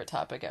 my favorite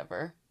topic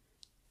ever.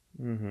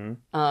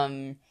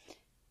 Yeah,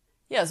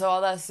 so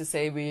all that's to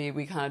say,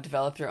 we kind of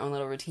developed our own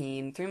little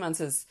routine. 3 months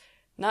is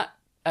not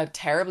a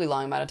terribly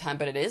long amount of time,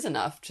 but it is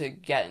enough to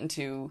get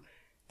into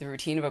the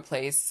routine of a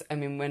place. I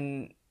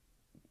mean,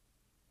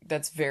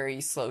 that's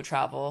very slow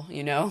travel,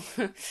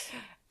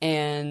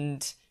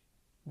 and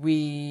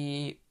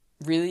we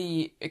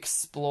really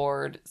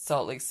explored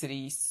Salt Lake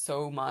City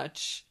so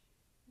much.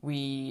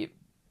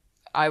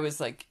 I was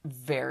like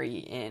very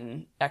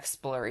in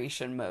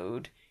exploration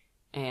mode,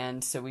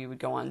 and so we would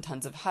go on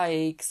tons of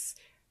hikes,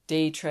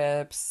 day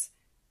trips,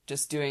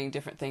 just doing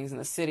different things in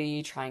the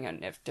city, trying out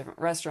different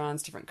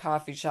restaurants, different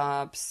coffee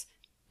shops.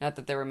 Not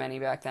that there were many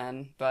back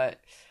then, but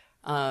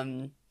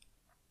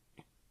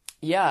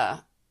yeah,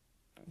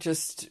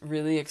 just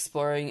really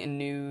exploring a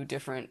new,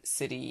 different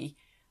city.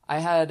 I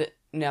had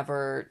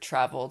never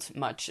traveled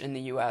much in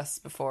the US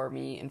before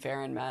me and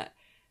Farron met.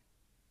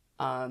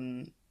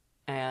 And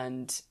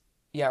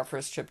yeah, our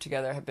first trip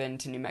together had been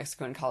to New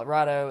Mexico and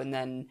Colorado, and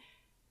then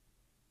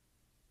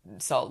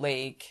Salt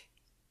Lake.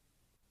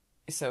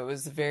 So it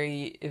was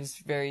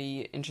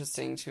very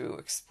interesting to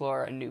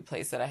explore a new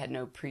place that I had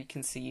no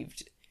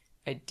preconceived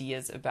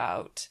ideas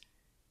about.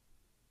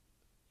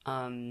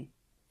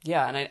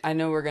 Yeah, and I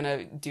know we're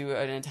gonna do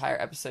an entire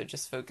episode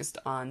just focused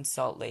on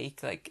Salt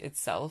Lake, like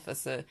itself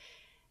as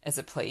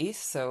a place,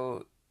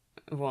 so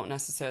we won't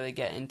necessarily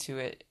get into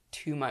it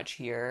too much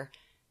here,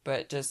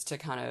 but just to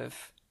kind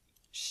of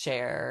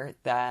share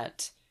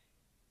that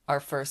our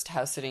first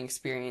house sitting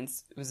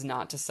experience was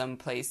not to some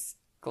place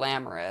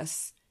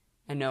glamorous.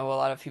 I know a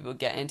lot of people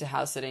get into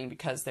house sitting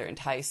because they're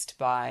enticed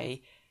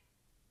by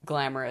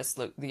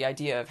the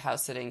idea of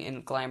house sitting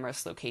in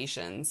glamorous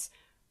locations,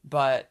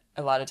 but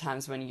a lot of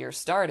times when you're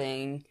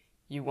starting,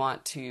 you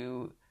want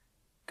to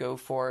go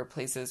for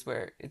places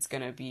where it's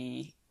going to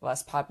be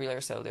less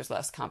popular, so there's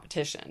less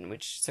competition,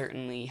 which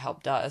certainly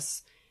helped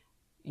us.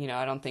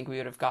 I don't think we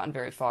would have gotten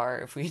very far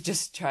if we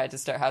just tried to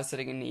start house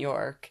sitting in New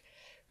York.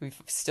 We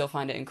still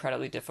find it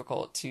incredibly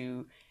difficult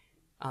to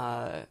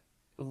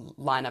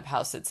line up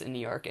house sits in New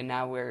York, and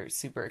now we're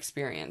super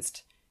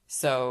experienced.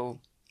 So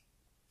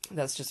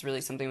that's just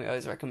really something we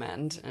always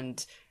recommend,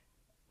 and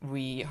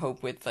we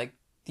hope with like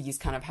these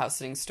kind of house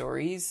sitting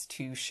stories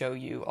to show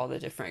you all the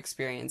different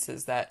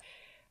experiences that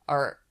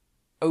are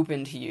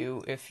open to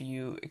you if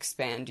you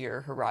expand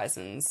your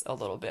horizons a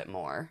little bit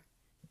more.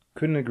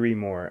 Couldn't agree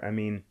more. I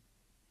mean,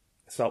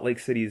 Salt Lake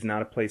City is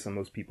not a place on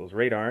most people's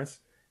radars,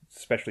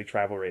 especially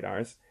travel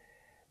radars,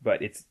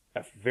 but it's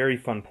a very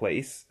fun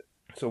place.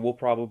 So we'll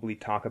probably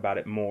talk about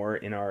it more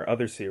in our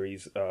other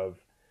series of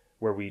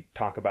where we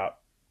talk about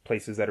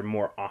places that are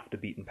more off the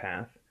beaten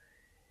path.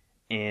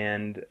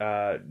 And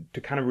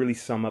to kind of really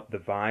sum up the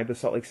vibe of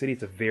Salt Lake City,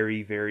 it's a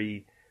very,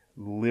 very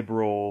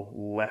liberal,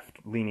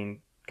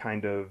 left-leaning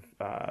kind of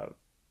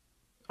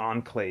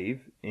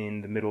enclave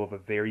in the middle of a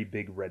very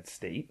big red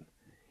state.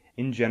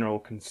 In general,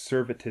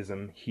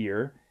 conservatism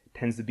here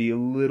tends to be a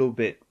little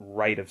bit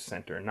right of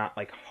center, not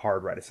like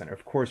hard right of center.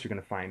 Of course, you're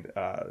going to find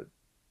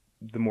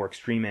the more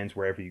extreme ends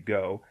wherever you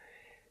go.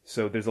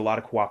 So there's a lot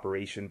of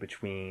cooperation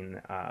between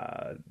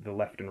the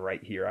left and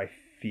right here, I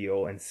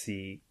feel and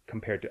see,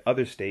 compared to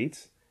other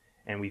states.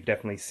 And we've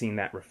definitely seen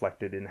that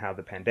reflected in how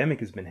the pandemic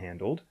has been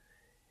handled.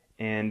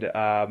 And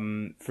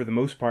for the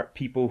most part,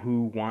 people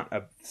who want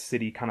a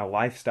city kind of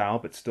lifestyle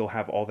but still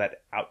have all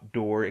that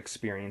outdoor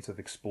experience of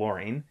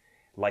exploring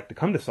like to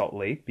come to Salt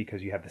Lake,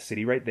 because you have the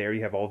city right there.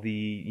 You have all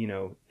the,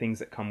 things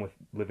that come with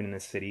living in a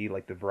city,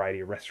 like the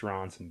variety of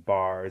restaurants and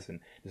bars. And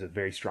there's a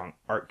very strong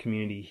art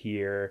community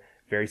here,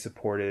 very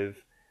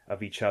supportive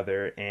of each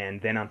other.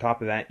 And then on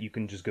top of that, you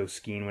can just go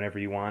skiing whenever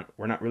you want.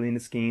 We're not really into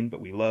skiing,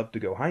 but we love to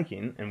go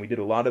hiking. And we did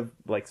a lot of,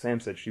 like Sam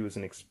said, she was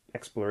in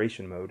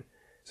exploration mode.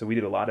 So we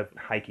did a lot of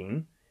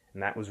hiking,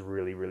 and that was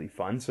really, really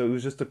fun. So it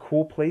was just a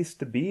cool place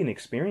to be and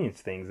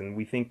experience things. And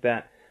we think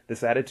that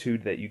this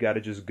attitude that you got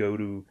to just go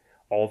to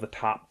all the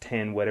top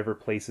 10 whatever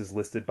places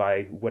listed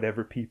by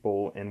whatever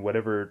people and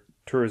whatever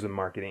tourism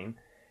marketing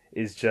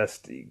is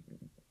just,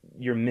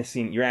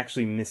 you're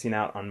actually missing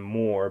out on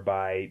more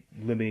by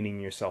limiting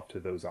yourself to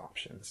those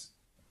options.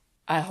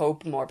 I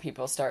hope more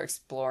people start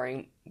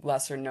exploring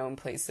lesser known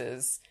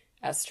places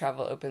as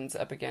travel opens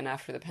up again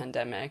after the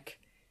pandemic,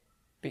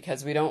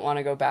 because we don't want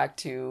to go back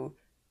to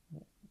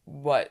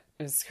what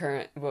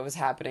was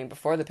happening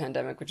before the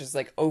pandemic, which is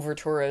like over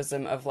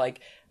tourism of like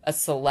a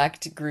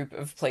select group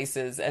of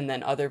places, and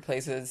then other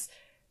places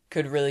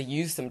could really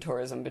use some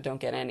tourism but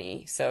don't get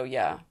any. So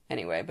yeah,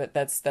 anyway, but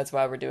that's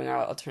why we're doing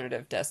our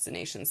alternative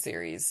destination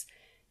series,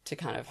 to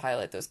kind of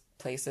highlight those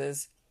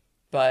places.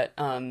 But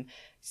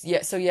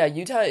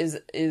Utah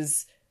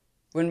is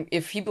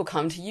if people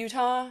come to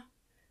Utah,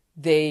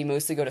 they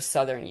mostly go to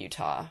southern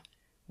Utah,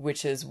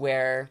 which is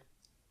where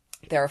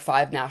there are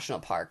 5 national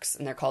parks,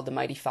 and they're called the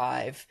Mighty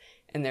Five.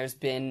 And there's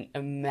been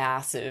a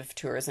massive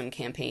tourism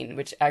campaign,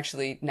 which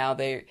actually now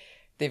they've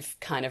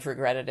kind of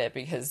regretted it,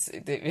 because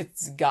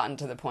it's gotten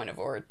to the point of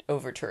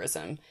over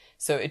tourism.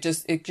 So it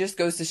just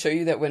goes to show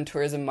you that when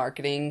tourism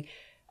marketing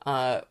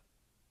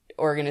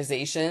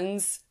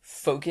organizations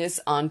focus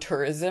on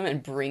tourism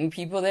and bring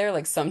people there,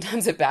 like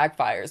sometimes it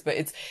backfires, but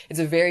it's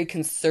a very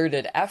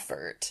concerted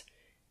effort.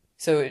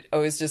 So I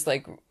was just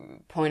like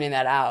pointing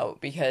that out,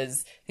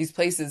 because these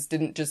places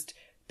didn't just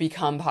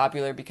become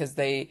popular because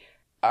they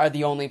are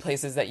the only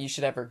places that you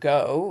should ever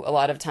go. A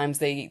lot of times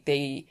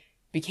they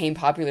became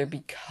popular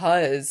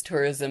because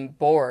tourism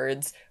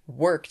boards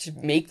worked to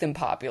make them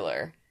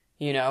popular,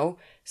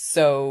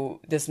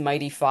 So this the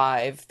Mighty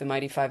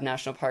Five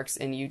national parks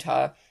in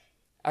Utah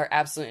are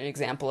absolutely an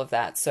example of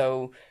that.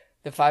 So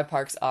the 5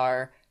 parks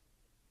are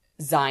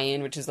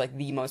Zion, which is like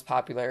the most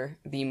popular,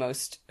 the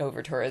most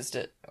over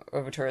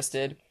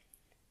touristed.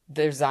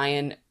 There's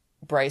Zion,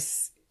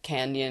 Bryce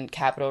Canyon,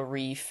 Capitol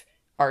Reef,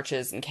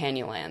 Arches, and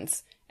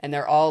Canyonlands. And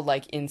they're all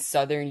like in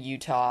southern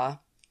Utah,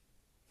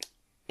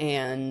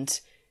 and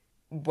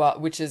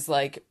which is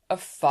like a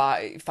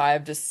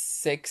 5 to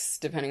 6,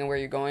 depending on where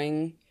you're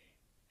going,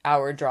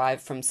 hour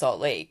drive from Salt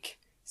Lake.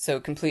 So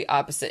complete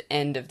opposite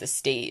end of the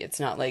state. It's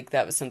not like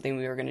that was something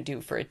we were going to do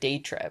for a day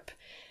trip.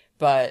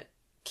 But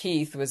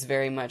Keith was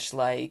very much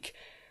like,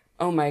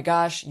 oh my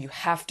gosh, you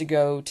have to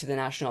go to the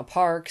national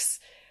parks.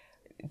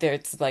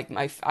 It's like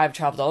I've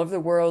traveled all over the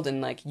world,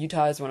 and like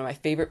Utah is one of my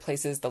favorite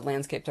places. The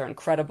landscapes are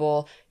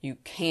incredible. You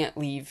can't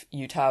leave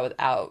Utah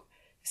without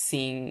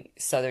seeing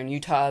southern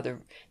Utah. They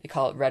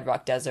call it Red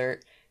Rock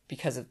Desert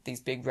because of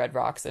these big red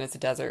rocks, and it's a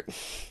desert.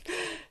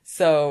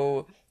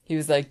 So he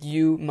was like,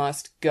 you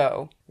must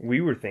go. We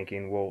were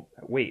thinking, well,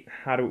 wait,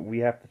 how do we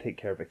have to take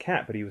care of a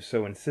cat? But he was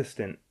so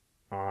insistent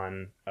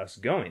on us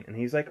going. And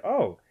he's like,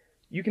 oh,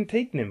 you can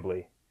take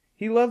Nimbly.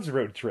 He loves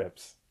road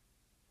trips.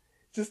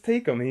 Just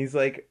take him. And he's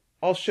like,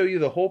 I'll show you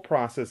the whole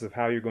process of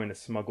how you're going to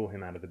smuggle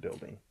him out of the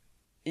building.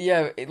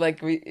 Yeah,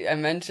 like I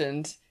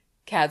mentioned,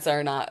 cats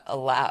are not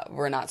allowed.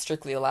 We're not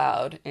strictly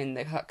allowed in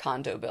the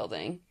condo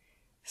building.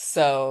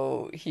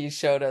 So he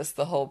showed us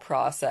the whole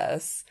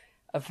process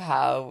of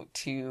how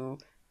to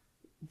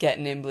get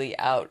Nimbly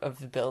out of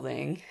the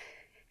building.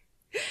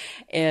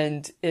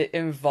 And it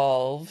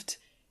involved,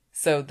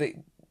 so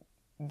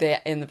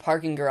in the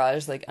parking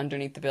garage, like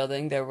underneath the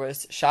building, there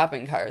was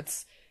shopping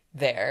carts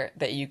there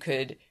that you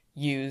could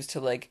use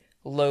to like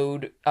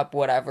load up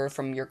whatever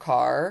from your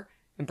car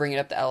and bring it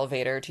up the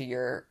elevator to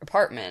your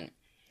apartment.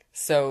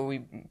 So we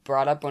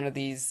brought up one of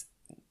these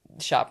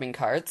shopping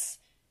carts.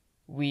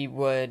 We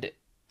would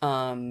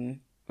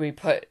we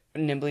put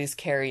Nimbly's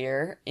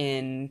carrier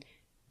in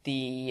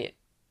the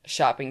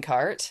shopping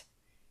cart.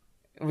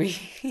 We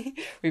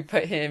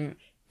put him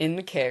in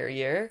the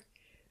carrier.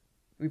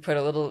 we put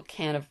a little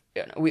can of,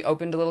 we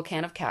opened a little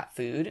can of cat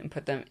food and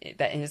put that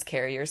in his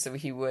carrier so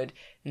he would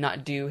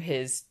not do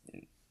his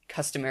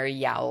customary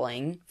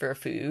yowling for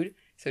food.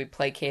 So we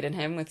placated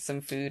him with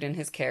some food in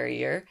his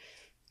carrier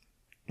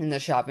in the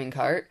shopping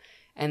cart.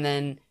 And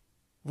then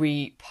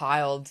we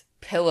piled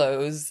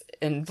pillows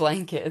and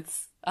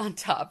blankets on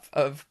top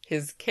of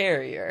his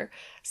carrier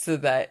so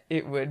that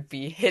it would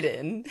be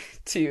hidden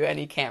to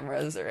any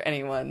cameras or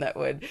anyone that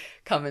would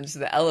come into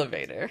the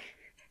elevator.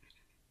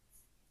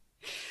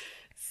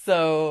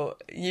 So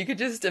you could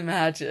just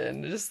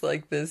imagine, just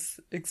like this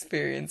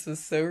experience was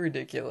so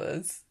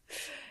ridiculous.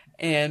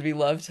 And we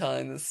love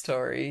telling this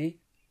story.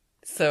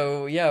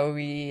 So yeah,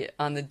 we,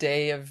 on the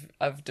day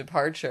of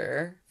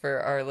departure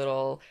for our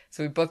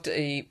so we booked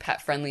a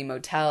pet-friendly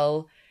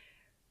motel.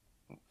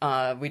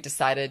 We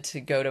decided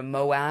to go to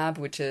Moab,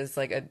 which is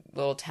like a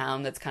little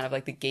town that's kind of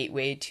like the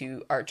gateway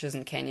to Arches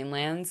and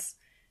Canyonlands,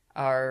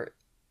 are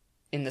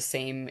in the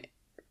same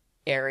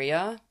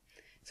area.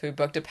 So we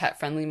booked a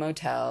pet-friendly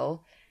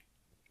motel.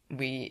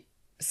 We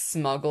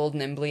smuggled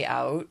Nimbly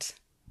out,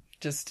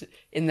 just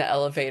in the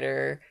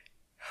elevator,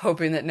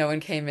 hoping that no one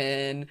came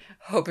in,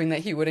 hoping that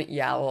he wouldn't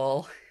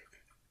yowl.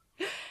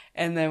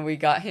 And then we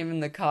got him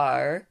in the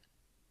car,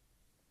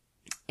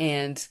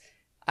 and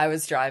I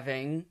was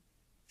driving.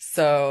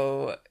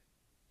 So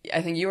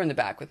I think you were in the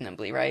back with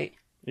Nimbly, right?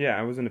 Yeah,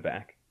 I was in the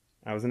back.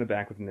 I was in the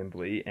back with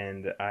Nimbly,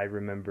 and I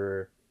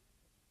remember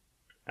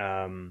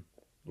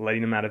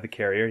letting him out of the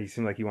carrier. He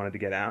seemed like he wanted to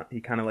get out.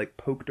 He kind of like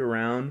poked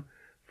around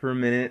for a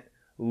minute,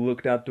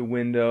 looked out the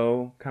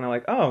window, kind of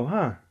like,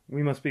 oh,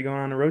 we must be going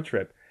on a road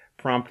trip.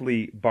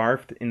 Promptly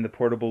barfed in the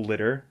portable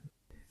litter.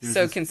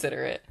 So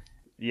considerate.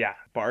 Yeah,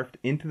 barfed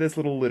into this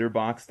little litter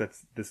box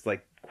that's this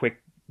like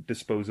quick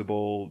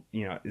disposable,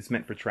 it's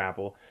meant for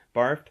travel.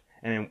 Barfed,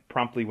 and then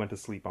promptly went to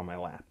sleep on my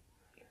lap.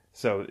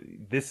 So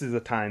this is a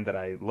time that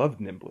I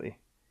loved Nimbly.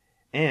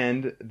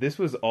 And this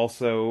was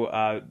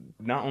also,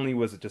 not only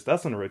was it just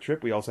us on a road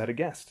trip, we also had a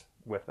guest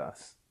with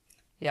us.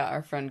 Yeah,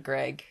 our friend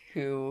Greg,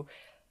 who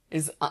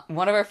is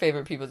one of our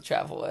favorite people to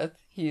travel with.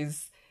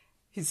 He's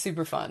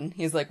super fun.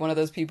 He's like one of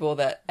those people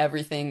that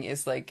everything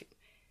is like,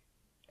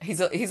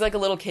 he's like a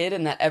little kid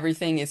in that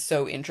everything is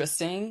so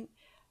interesting.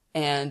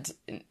 And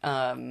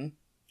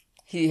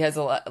he has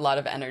a lot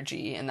of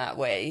energy in that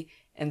way.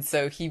 And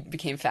so he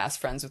became fast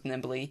friends with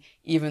Nimbly,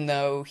 even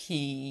though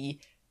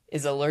he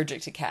is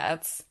allergic to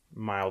cats.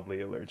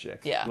 Mildly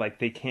allergic. Yeah. Like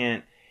he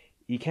can't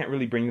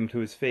really bring them to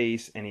his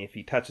face, and if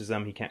he touches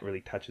them, he can't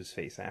really touch his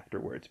face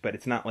afterwards. But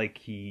it's not like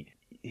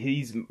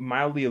he's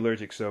mildly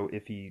allergic, so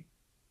if he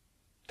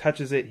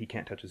touches it, he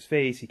can't touch his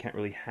face, he can't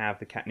really have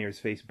the cat near his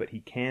face, but he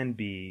can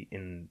be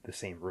in the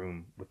same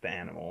room with the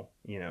animal,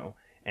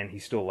 and he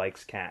still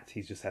likes cats.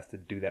 He just has to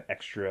do that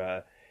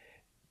extra,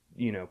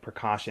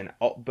 precaution.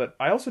 But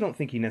I also don't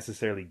think he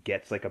necessarily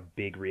gets like a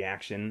big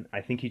reaction.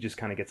 I think he just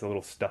kind of gets a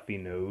little stuffy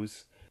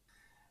nose.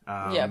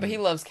 Yeah, but he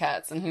loves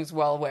cats, and he's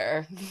well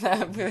aware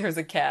that there's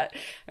a cat.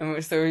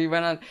 And so we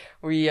went on,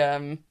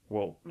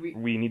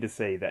 we need to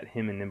say that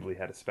him and Nimbly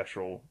had a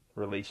special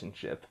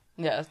relationship.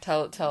 Yeah,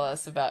 tell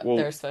us about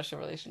their special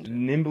relationship.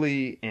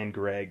 Nimbly and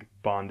Greg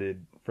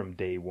bonded from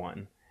day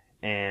one.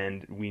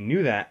 And we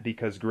knew that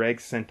because Greg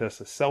sent us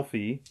a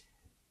selfie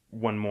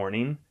one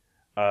morning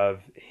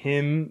of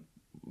him,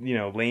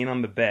 laying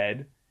on the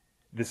bed.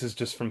 This is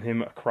just from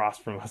him across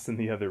from us in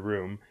the other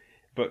room.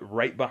 But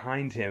right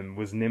behind him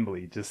was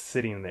Nimbly, just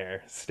sitting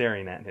there,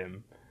 staring at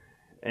him.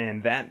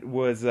 And that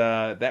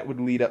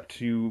would lead up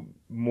to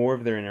more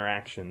of their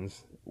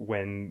interactions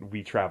when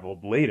we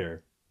traveled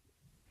later.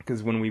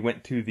 Because when we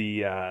went to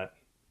the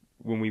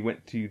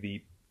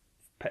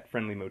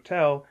pet-friendly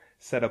motel,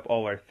 set up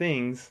all our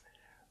things,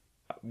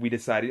 we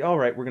decided, all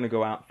right, we're going to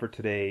go out for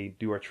today,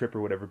 do our trip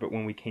or whatever. But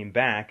when we came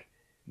back,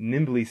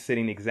 Nimbly's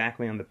sitting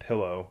exactly on the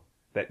pillow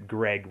that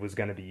Greg was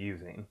going to be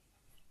using.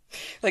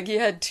 Like, he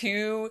had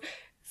two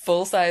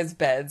full-size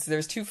beds.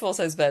 There's two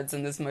full-size beds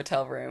in this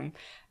motel room,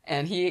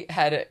 and he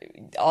had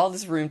all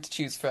this room to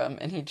choose from,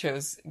 and he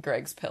chose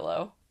Greg's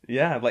pillow.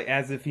 Yeah, like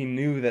as if he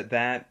knew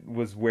that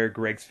was where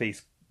Greg's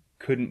face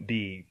couldn't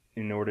be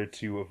in order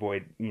to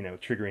avoid,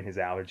 triggering his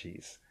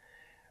allergies.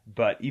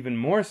 But even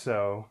more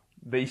so,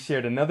 they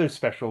shared another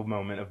special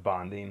moment of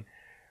bonding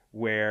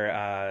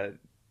where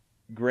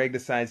Greg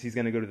decides he's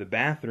going to go to the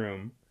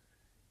bathroom,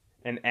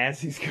 and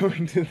as he's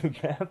going to the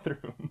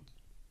bathroom,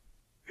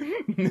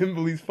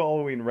 Nimbly's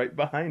following right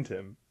behind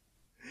him.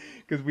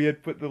 Because we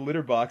had put the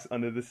litter box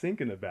under the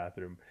sink in the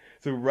bathroom.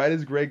 So right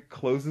as Greg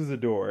closes the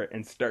door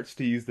and starts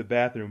to use the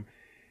bathroom,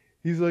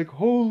 he's like,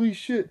 holy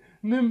shit,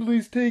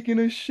 Nimbly's taking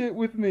a shit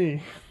with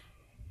me.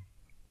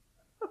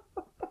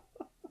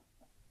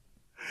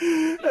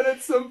 And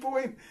at some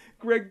point,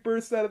 Greg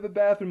bursts out of the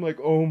bathroom like,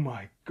 oh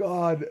my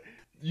god,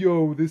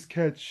 yo, this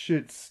cat's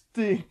shit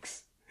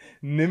stinks.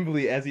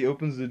 Nimbly, as he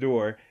opens the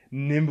door,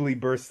 Nimbly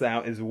bursts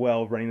out as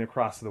well, running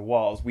across the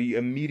walls. We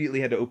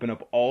immediately had to open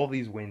up all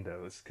these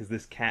windows because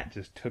this cat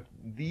just took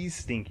these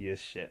stinkiest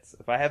shits.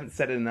 If I haven't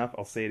said it enough,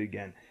 I'll say it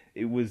again.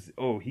 It was,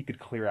 he could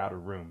clear out a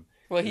room.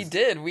 Well, he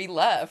did. We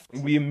left.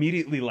 We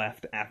immediately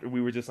left after. We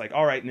were just like,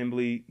 all right,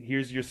 Nimbly,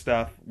 here's your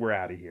stuff. We're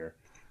out of here.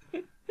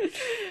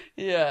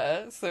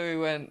 Yeah, so we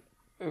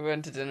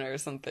went to dinner or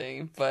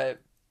something, but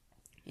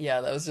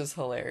yeah, that was just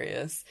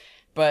hilarious.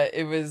 But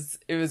it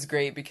was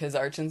great because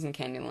Archons and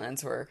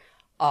Canyonlands were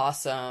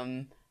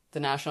awesome. The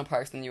national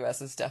parks in the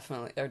US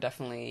are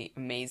definitely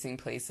amazing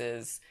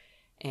places,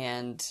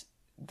 and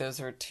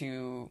those are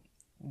two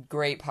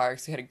great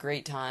parks. We had a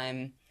great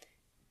time.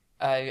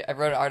 I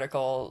wrote an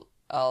article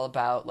all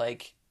about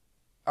like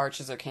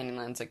Arches or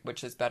Canyonlands, like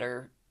which is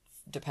better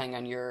depending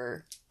on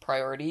your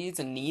priorities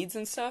and needs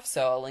and stuff.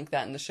 So I'll link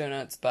that in the show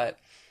notes. But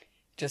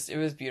just it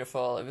was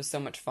beautiful. It was so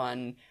much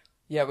fun.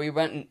 Yeah, we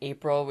went in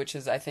April, which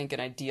is I think an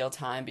ideal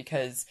time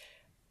because,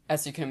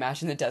 as you can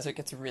imagine, the desert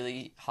gets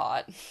really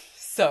hot.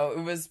 So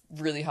it was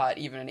really hot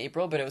even in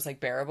April, but it was like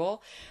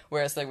bearable.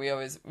 Whereas like we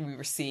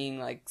were seeing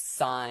like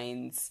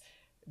signs,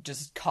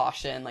 just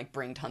caution, like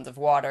bring tons of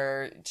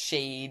water,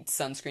 shade,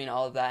 sunscreen,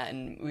 all of that,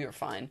 and we were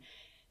fine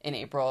in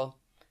April.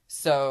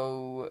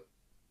 So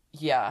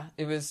yeah,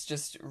 it was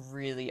just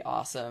really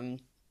awesome,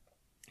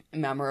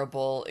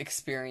 memorable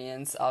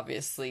experience.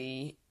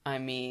 Obviously, I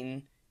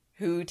mean,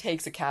 who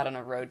takes a cat on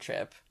a road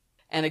trip?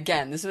 And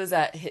again, this was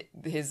at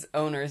his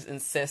owner's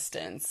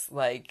insistence.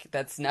 Like,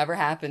 that's never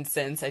happened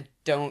since. I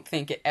don't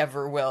think it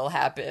ever will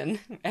happen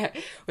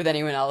with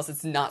anyone else.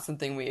 It's not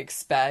something we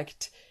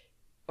expect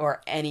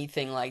or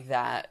anything like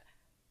that.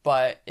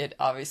 But it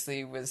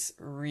obviously was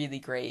really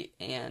great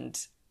and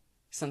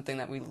something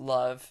that we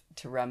love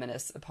to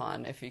reminisce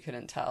upon, if you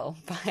couldn't tell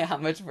by how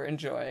much we're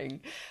enjoying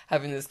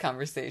having this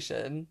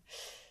conversation.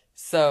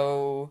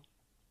 So,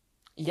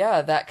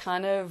 yeah, that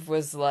kind of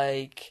was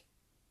like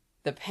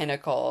the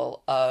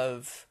pinnacle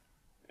of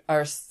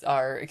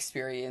our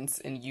experience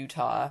in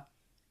Utah,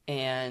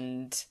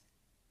 and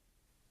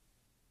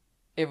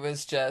it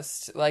was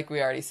just like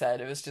we already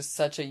said, it was just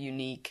such a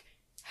unique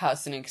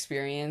house and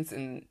experience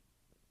in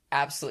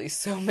absolutely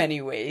so many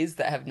ways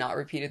that have not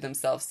repeated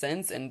themselves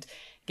since. And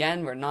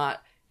again, we're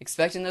not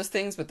expecting those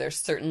things, but they're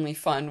certainly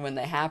fun when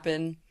they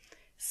happen.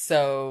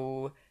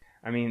 So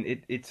I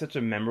mean, it's such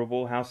a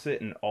memorable house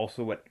sit, and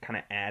also what kind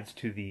of adds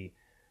to the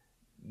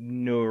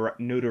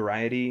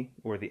notoriety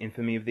or the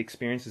infamy of the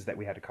experience is that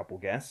we had a couple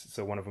guests.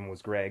 So one of them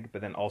was Greg, but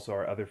then also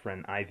our other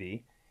friend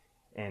Ivy,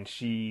 and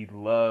she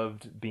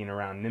loved being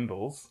around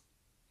Nimbles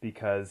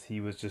because he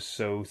was just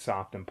so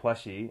soft and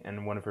plushy.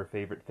 And one of her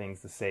favorite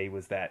things to say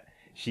was that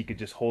she could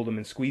just hold him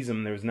and squeeze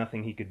him. There was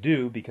nothing he could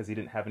do because he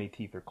didn't have any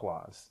teeth or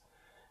claws.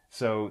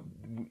 So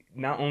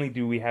not only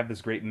do we have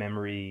this great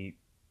memory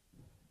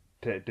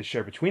to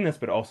share between us,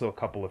 but also a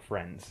couple of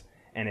friends.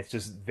 And it's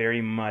just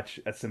very much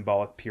a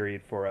symbolic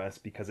period for us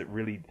because it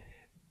really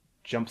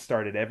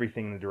jump-started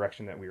everything in the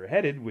direction that we were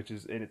headed,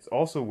 and it's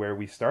also where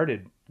we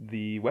started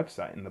the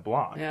website and the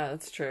blog. yeah,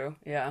 that's true.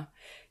 Yeah.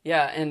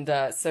 Yeah,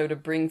 and so to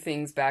bring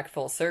things back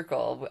full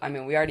circle, I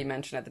mean, we already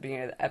mentioned at the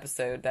beginning of the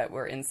episode that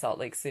we're in Salt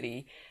Lake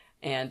City,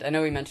 and I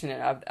know we mentioned it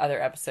in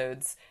other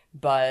episodes,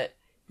 but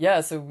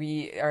yeah, so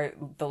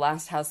the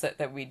last house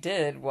that we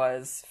did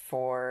was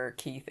for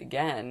Keith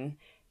again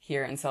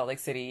here in Salt Lake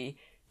City.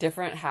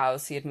 Different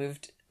house. He had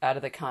moved out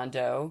of the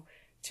condo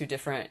to a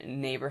different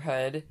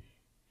neighborhood,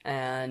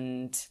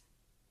 and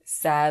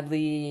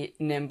sadly,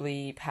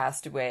 Nimbly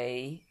passed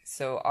away.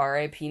 So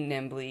R.I.P.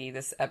 Nimbly.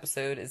 This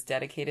episode is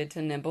dedicated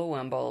to Nimble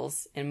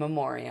Wimbles in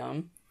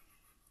memoriam.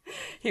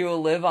 He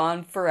will live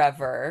on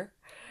forever.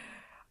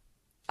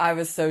 I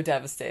was so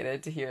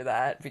devastated to hear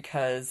that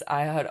because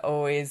I had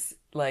always,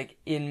 like,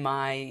 in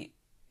my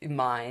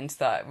mind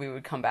thought we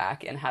would come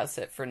back and house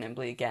sit for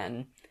Nimbly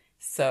again.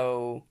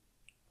 So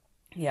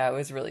yeah, I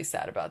was really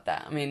sad about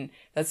that. I mean,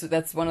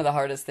 that's one of the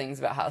hardest things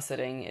about house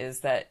sitting is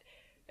that,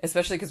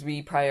 especially because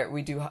we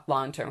do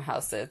long-term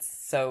house sits,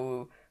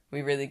 so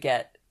we really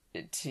get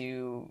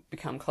to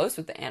become close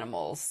with the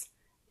animals,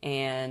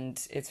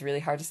 and it's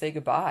really hard to say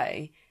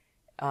goodbye.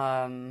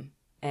 But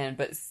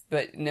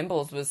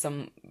Nimbles was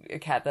a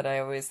cat that I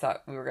always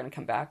thought we were going to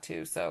come back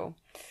to, so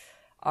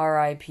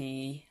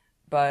R.I.P.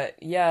 But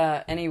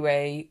yeah,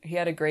 anyway, he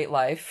had a great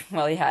life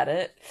while he had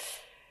it.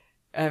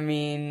 I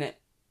mean,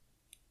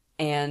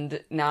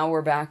 and now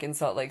we're back in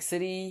Salt Lake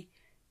City.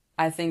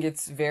 I think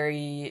it's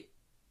very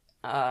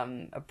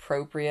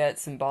appropriate,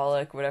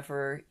 symbolic,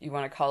 whatever you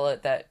want to call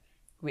it, that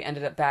we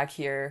ended up back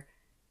here.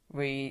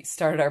 We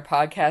started our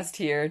podcast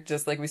here,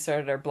 just like we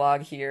started our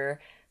blog here.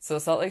 So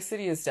Salt Lake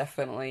City is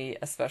definitely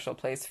a special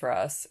place for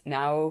us.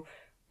 Now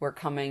we're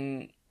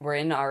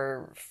in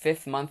our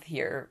 5th month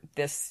here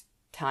this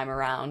time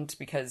around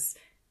because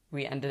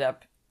we ended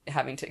up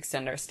having to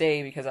extend our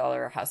stay because all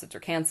our houses were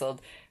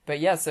canceled. But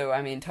yeah, so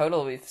I mean,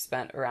 total we've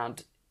spent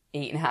around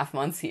 8.5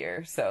 months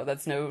here. So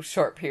that's no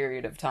short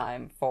period of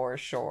time for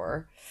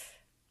sure.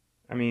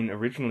 I mean,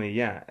 originally,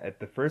 yeah, at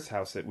the first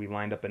house that we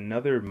lined up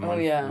another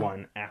month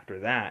one after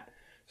that.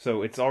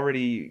 So it's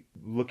already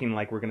looking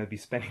like we're going to be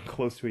spending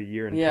close to a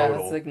year in total.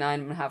 Yeah, it's like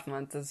 9.5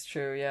 months. That's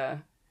true. Yeah.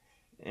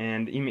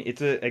 And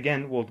it's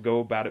again, we'll go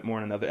about it more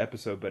in another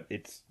episode, but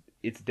it's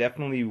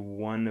definitely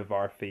one of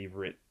our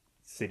favorite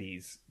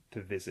cities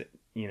to visit.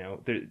 You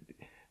know,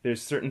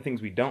 there's certain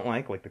things we don't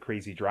like the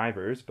crazy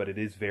drivers, but it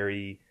is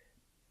very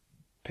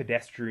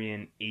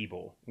pedestrian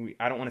able.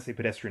 I don't want to say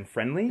pedestrian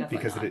friendly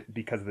because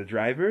of the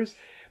drivers,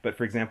 but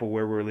for example,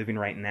 where we're living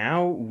right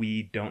now,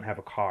 we don't have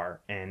a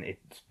car, and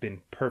it's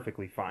been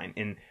perfectly fine.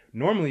 And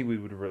normally we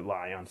would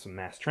rely on some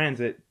mass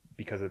transit.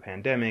 Because of the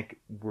pandemic,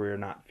 we're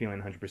not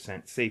feeling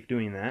 100% safe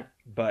doing that.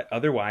 But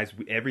otherwise,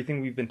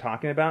 everything we've been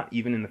talking about,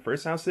 even in the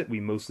first house sit, we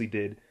mostly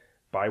did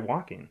by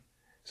walking.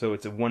 So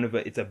it's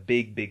a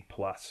big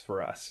plus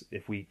for us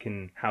if we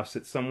can house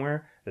sit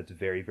somewhere that's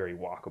very, very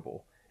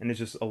walkable. And there's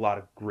just a lot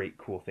of great,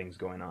 cool things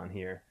going on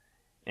here.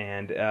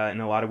 And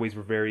in a lot of ways,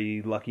 we're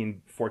very lucky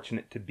and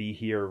fortunate to be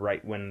here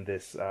right when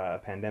this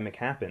pandemic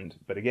happened.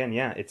 But again,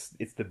 yeah, it's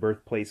the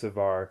birthplace of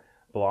our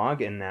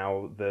blog and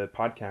now the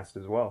podcast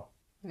as well.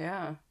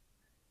 Yeah.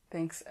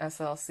 Thanks,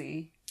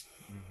 SLC.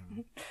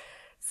 Mm-hmm.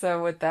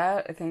 So with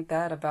that, I think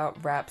that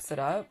about wraps it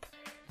up.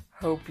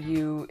 Hope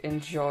you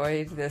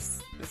enjoyed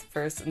this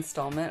first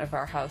installment of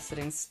our House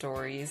Sitting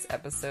Stories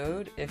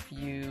episode. If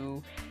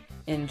you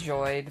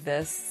enjoyed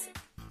this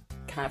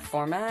kind of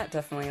format,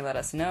 definitely let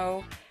us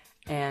know.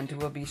 And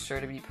we'll be sure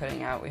to be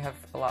putting out, we have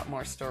a lot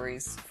more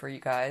stories for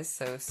you guys,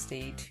 so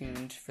stay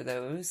tuned for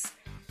those.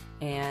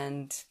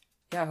 And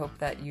yeah, I hope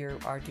that you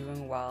are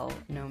doing well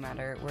no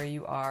matter where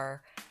you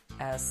are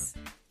as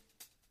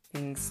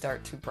things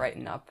start to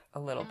brighten up a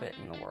little bit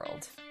in the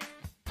world.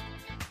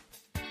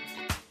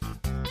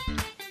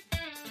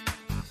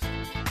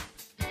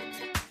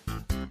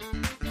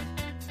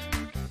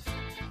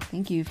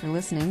 Thank you for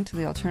listening to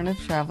the Alternative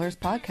Travelers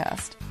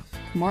podcast.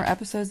 For more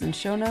episodes and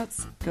show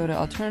notes, go to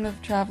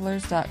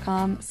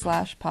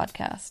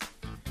alternativetravelers.com/podcast.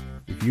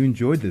 If you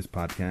enjoyed this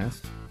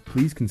podcast,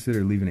 please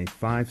consider leaving a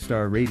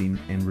 5-star rating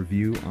and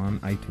review on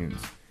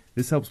iTunes.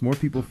 This helps more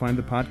people find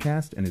the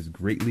podcast and is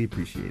greatly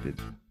appreciated.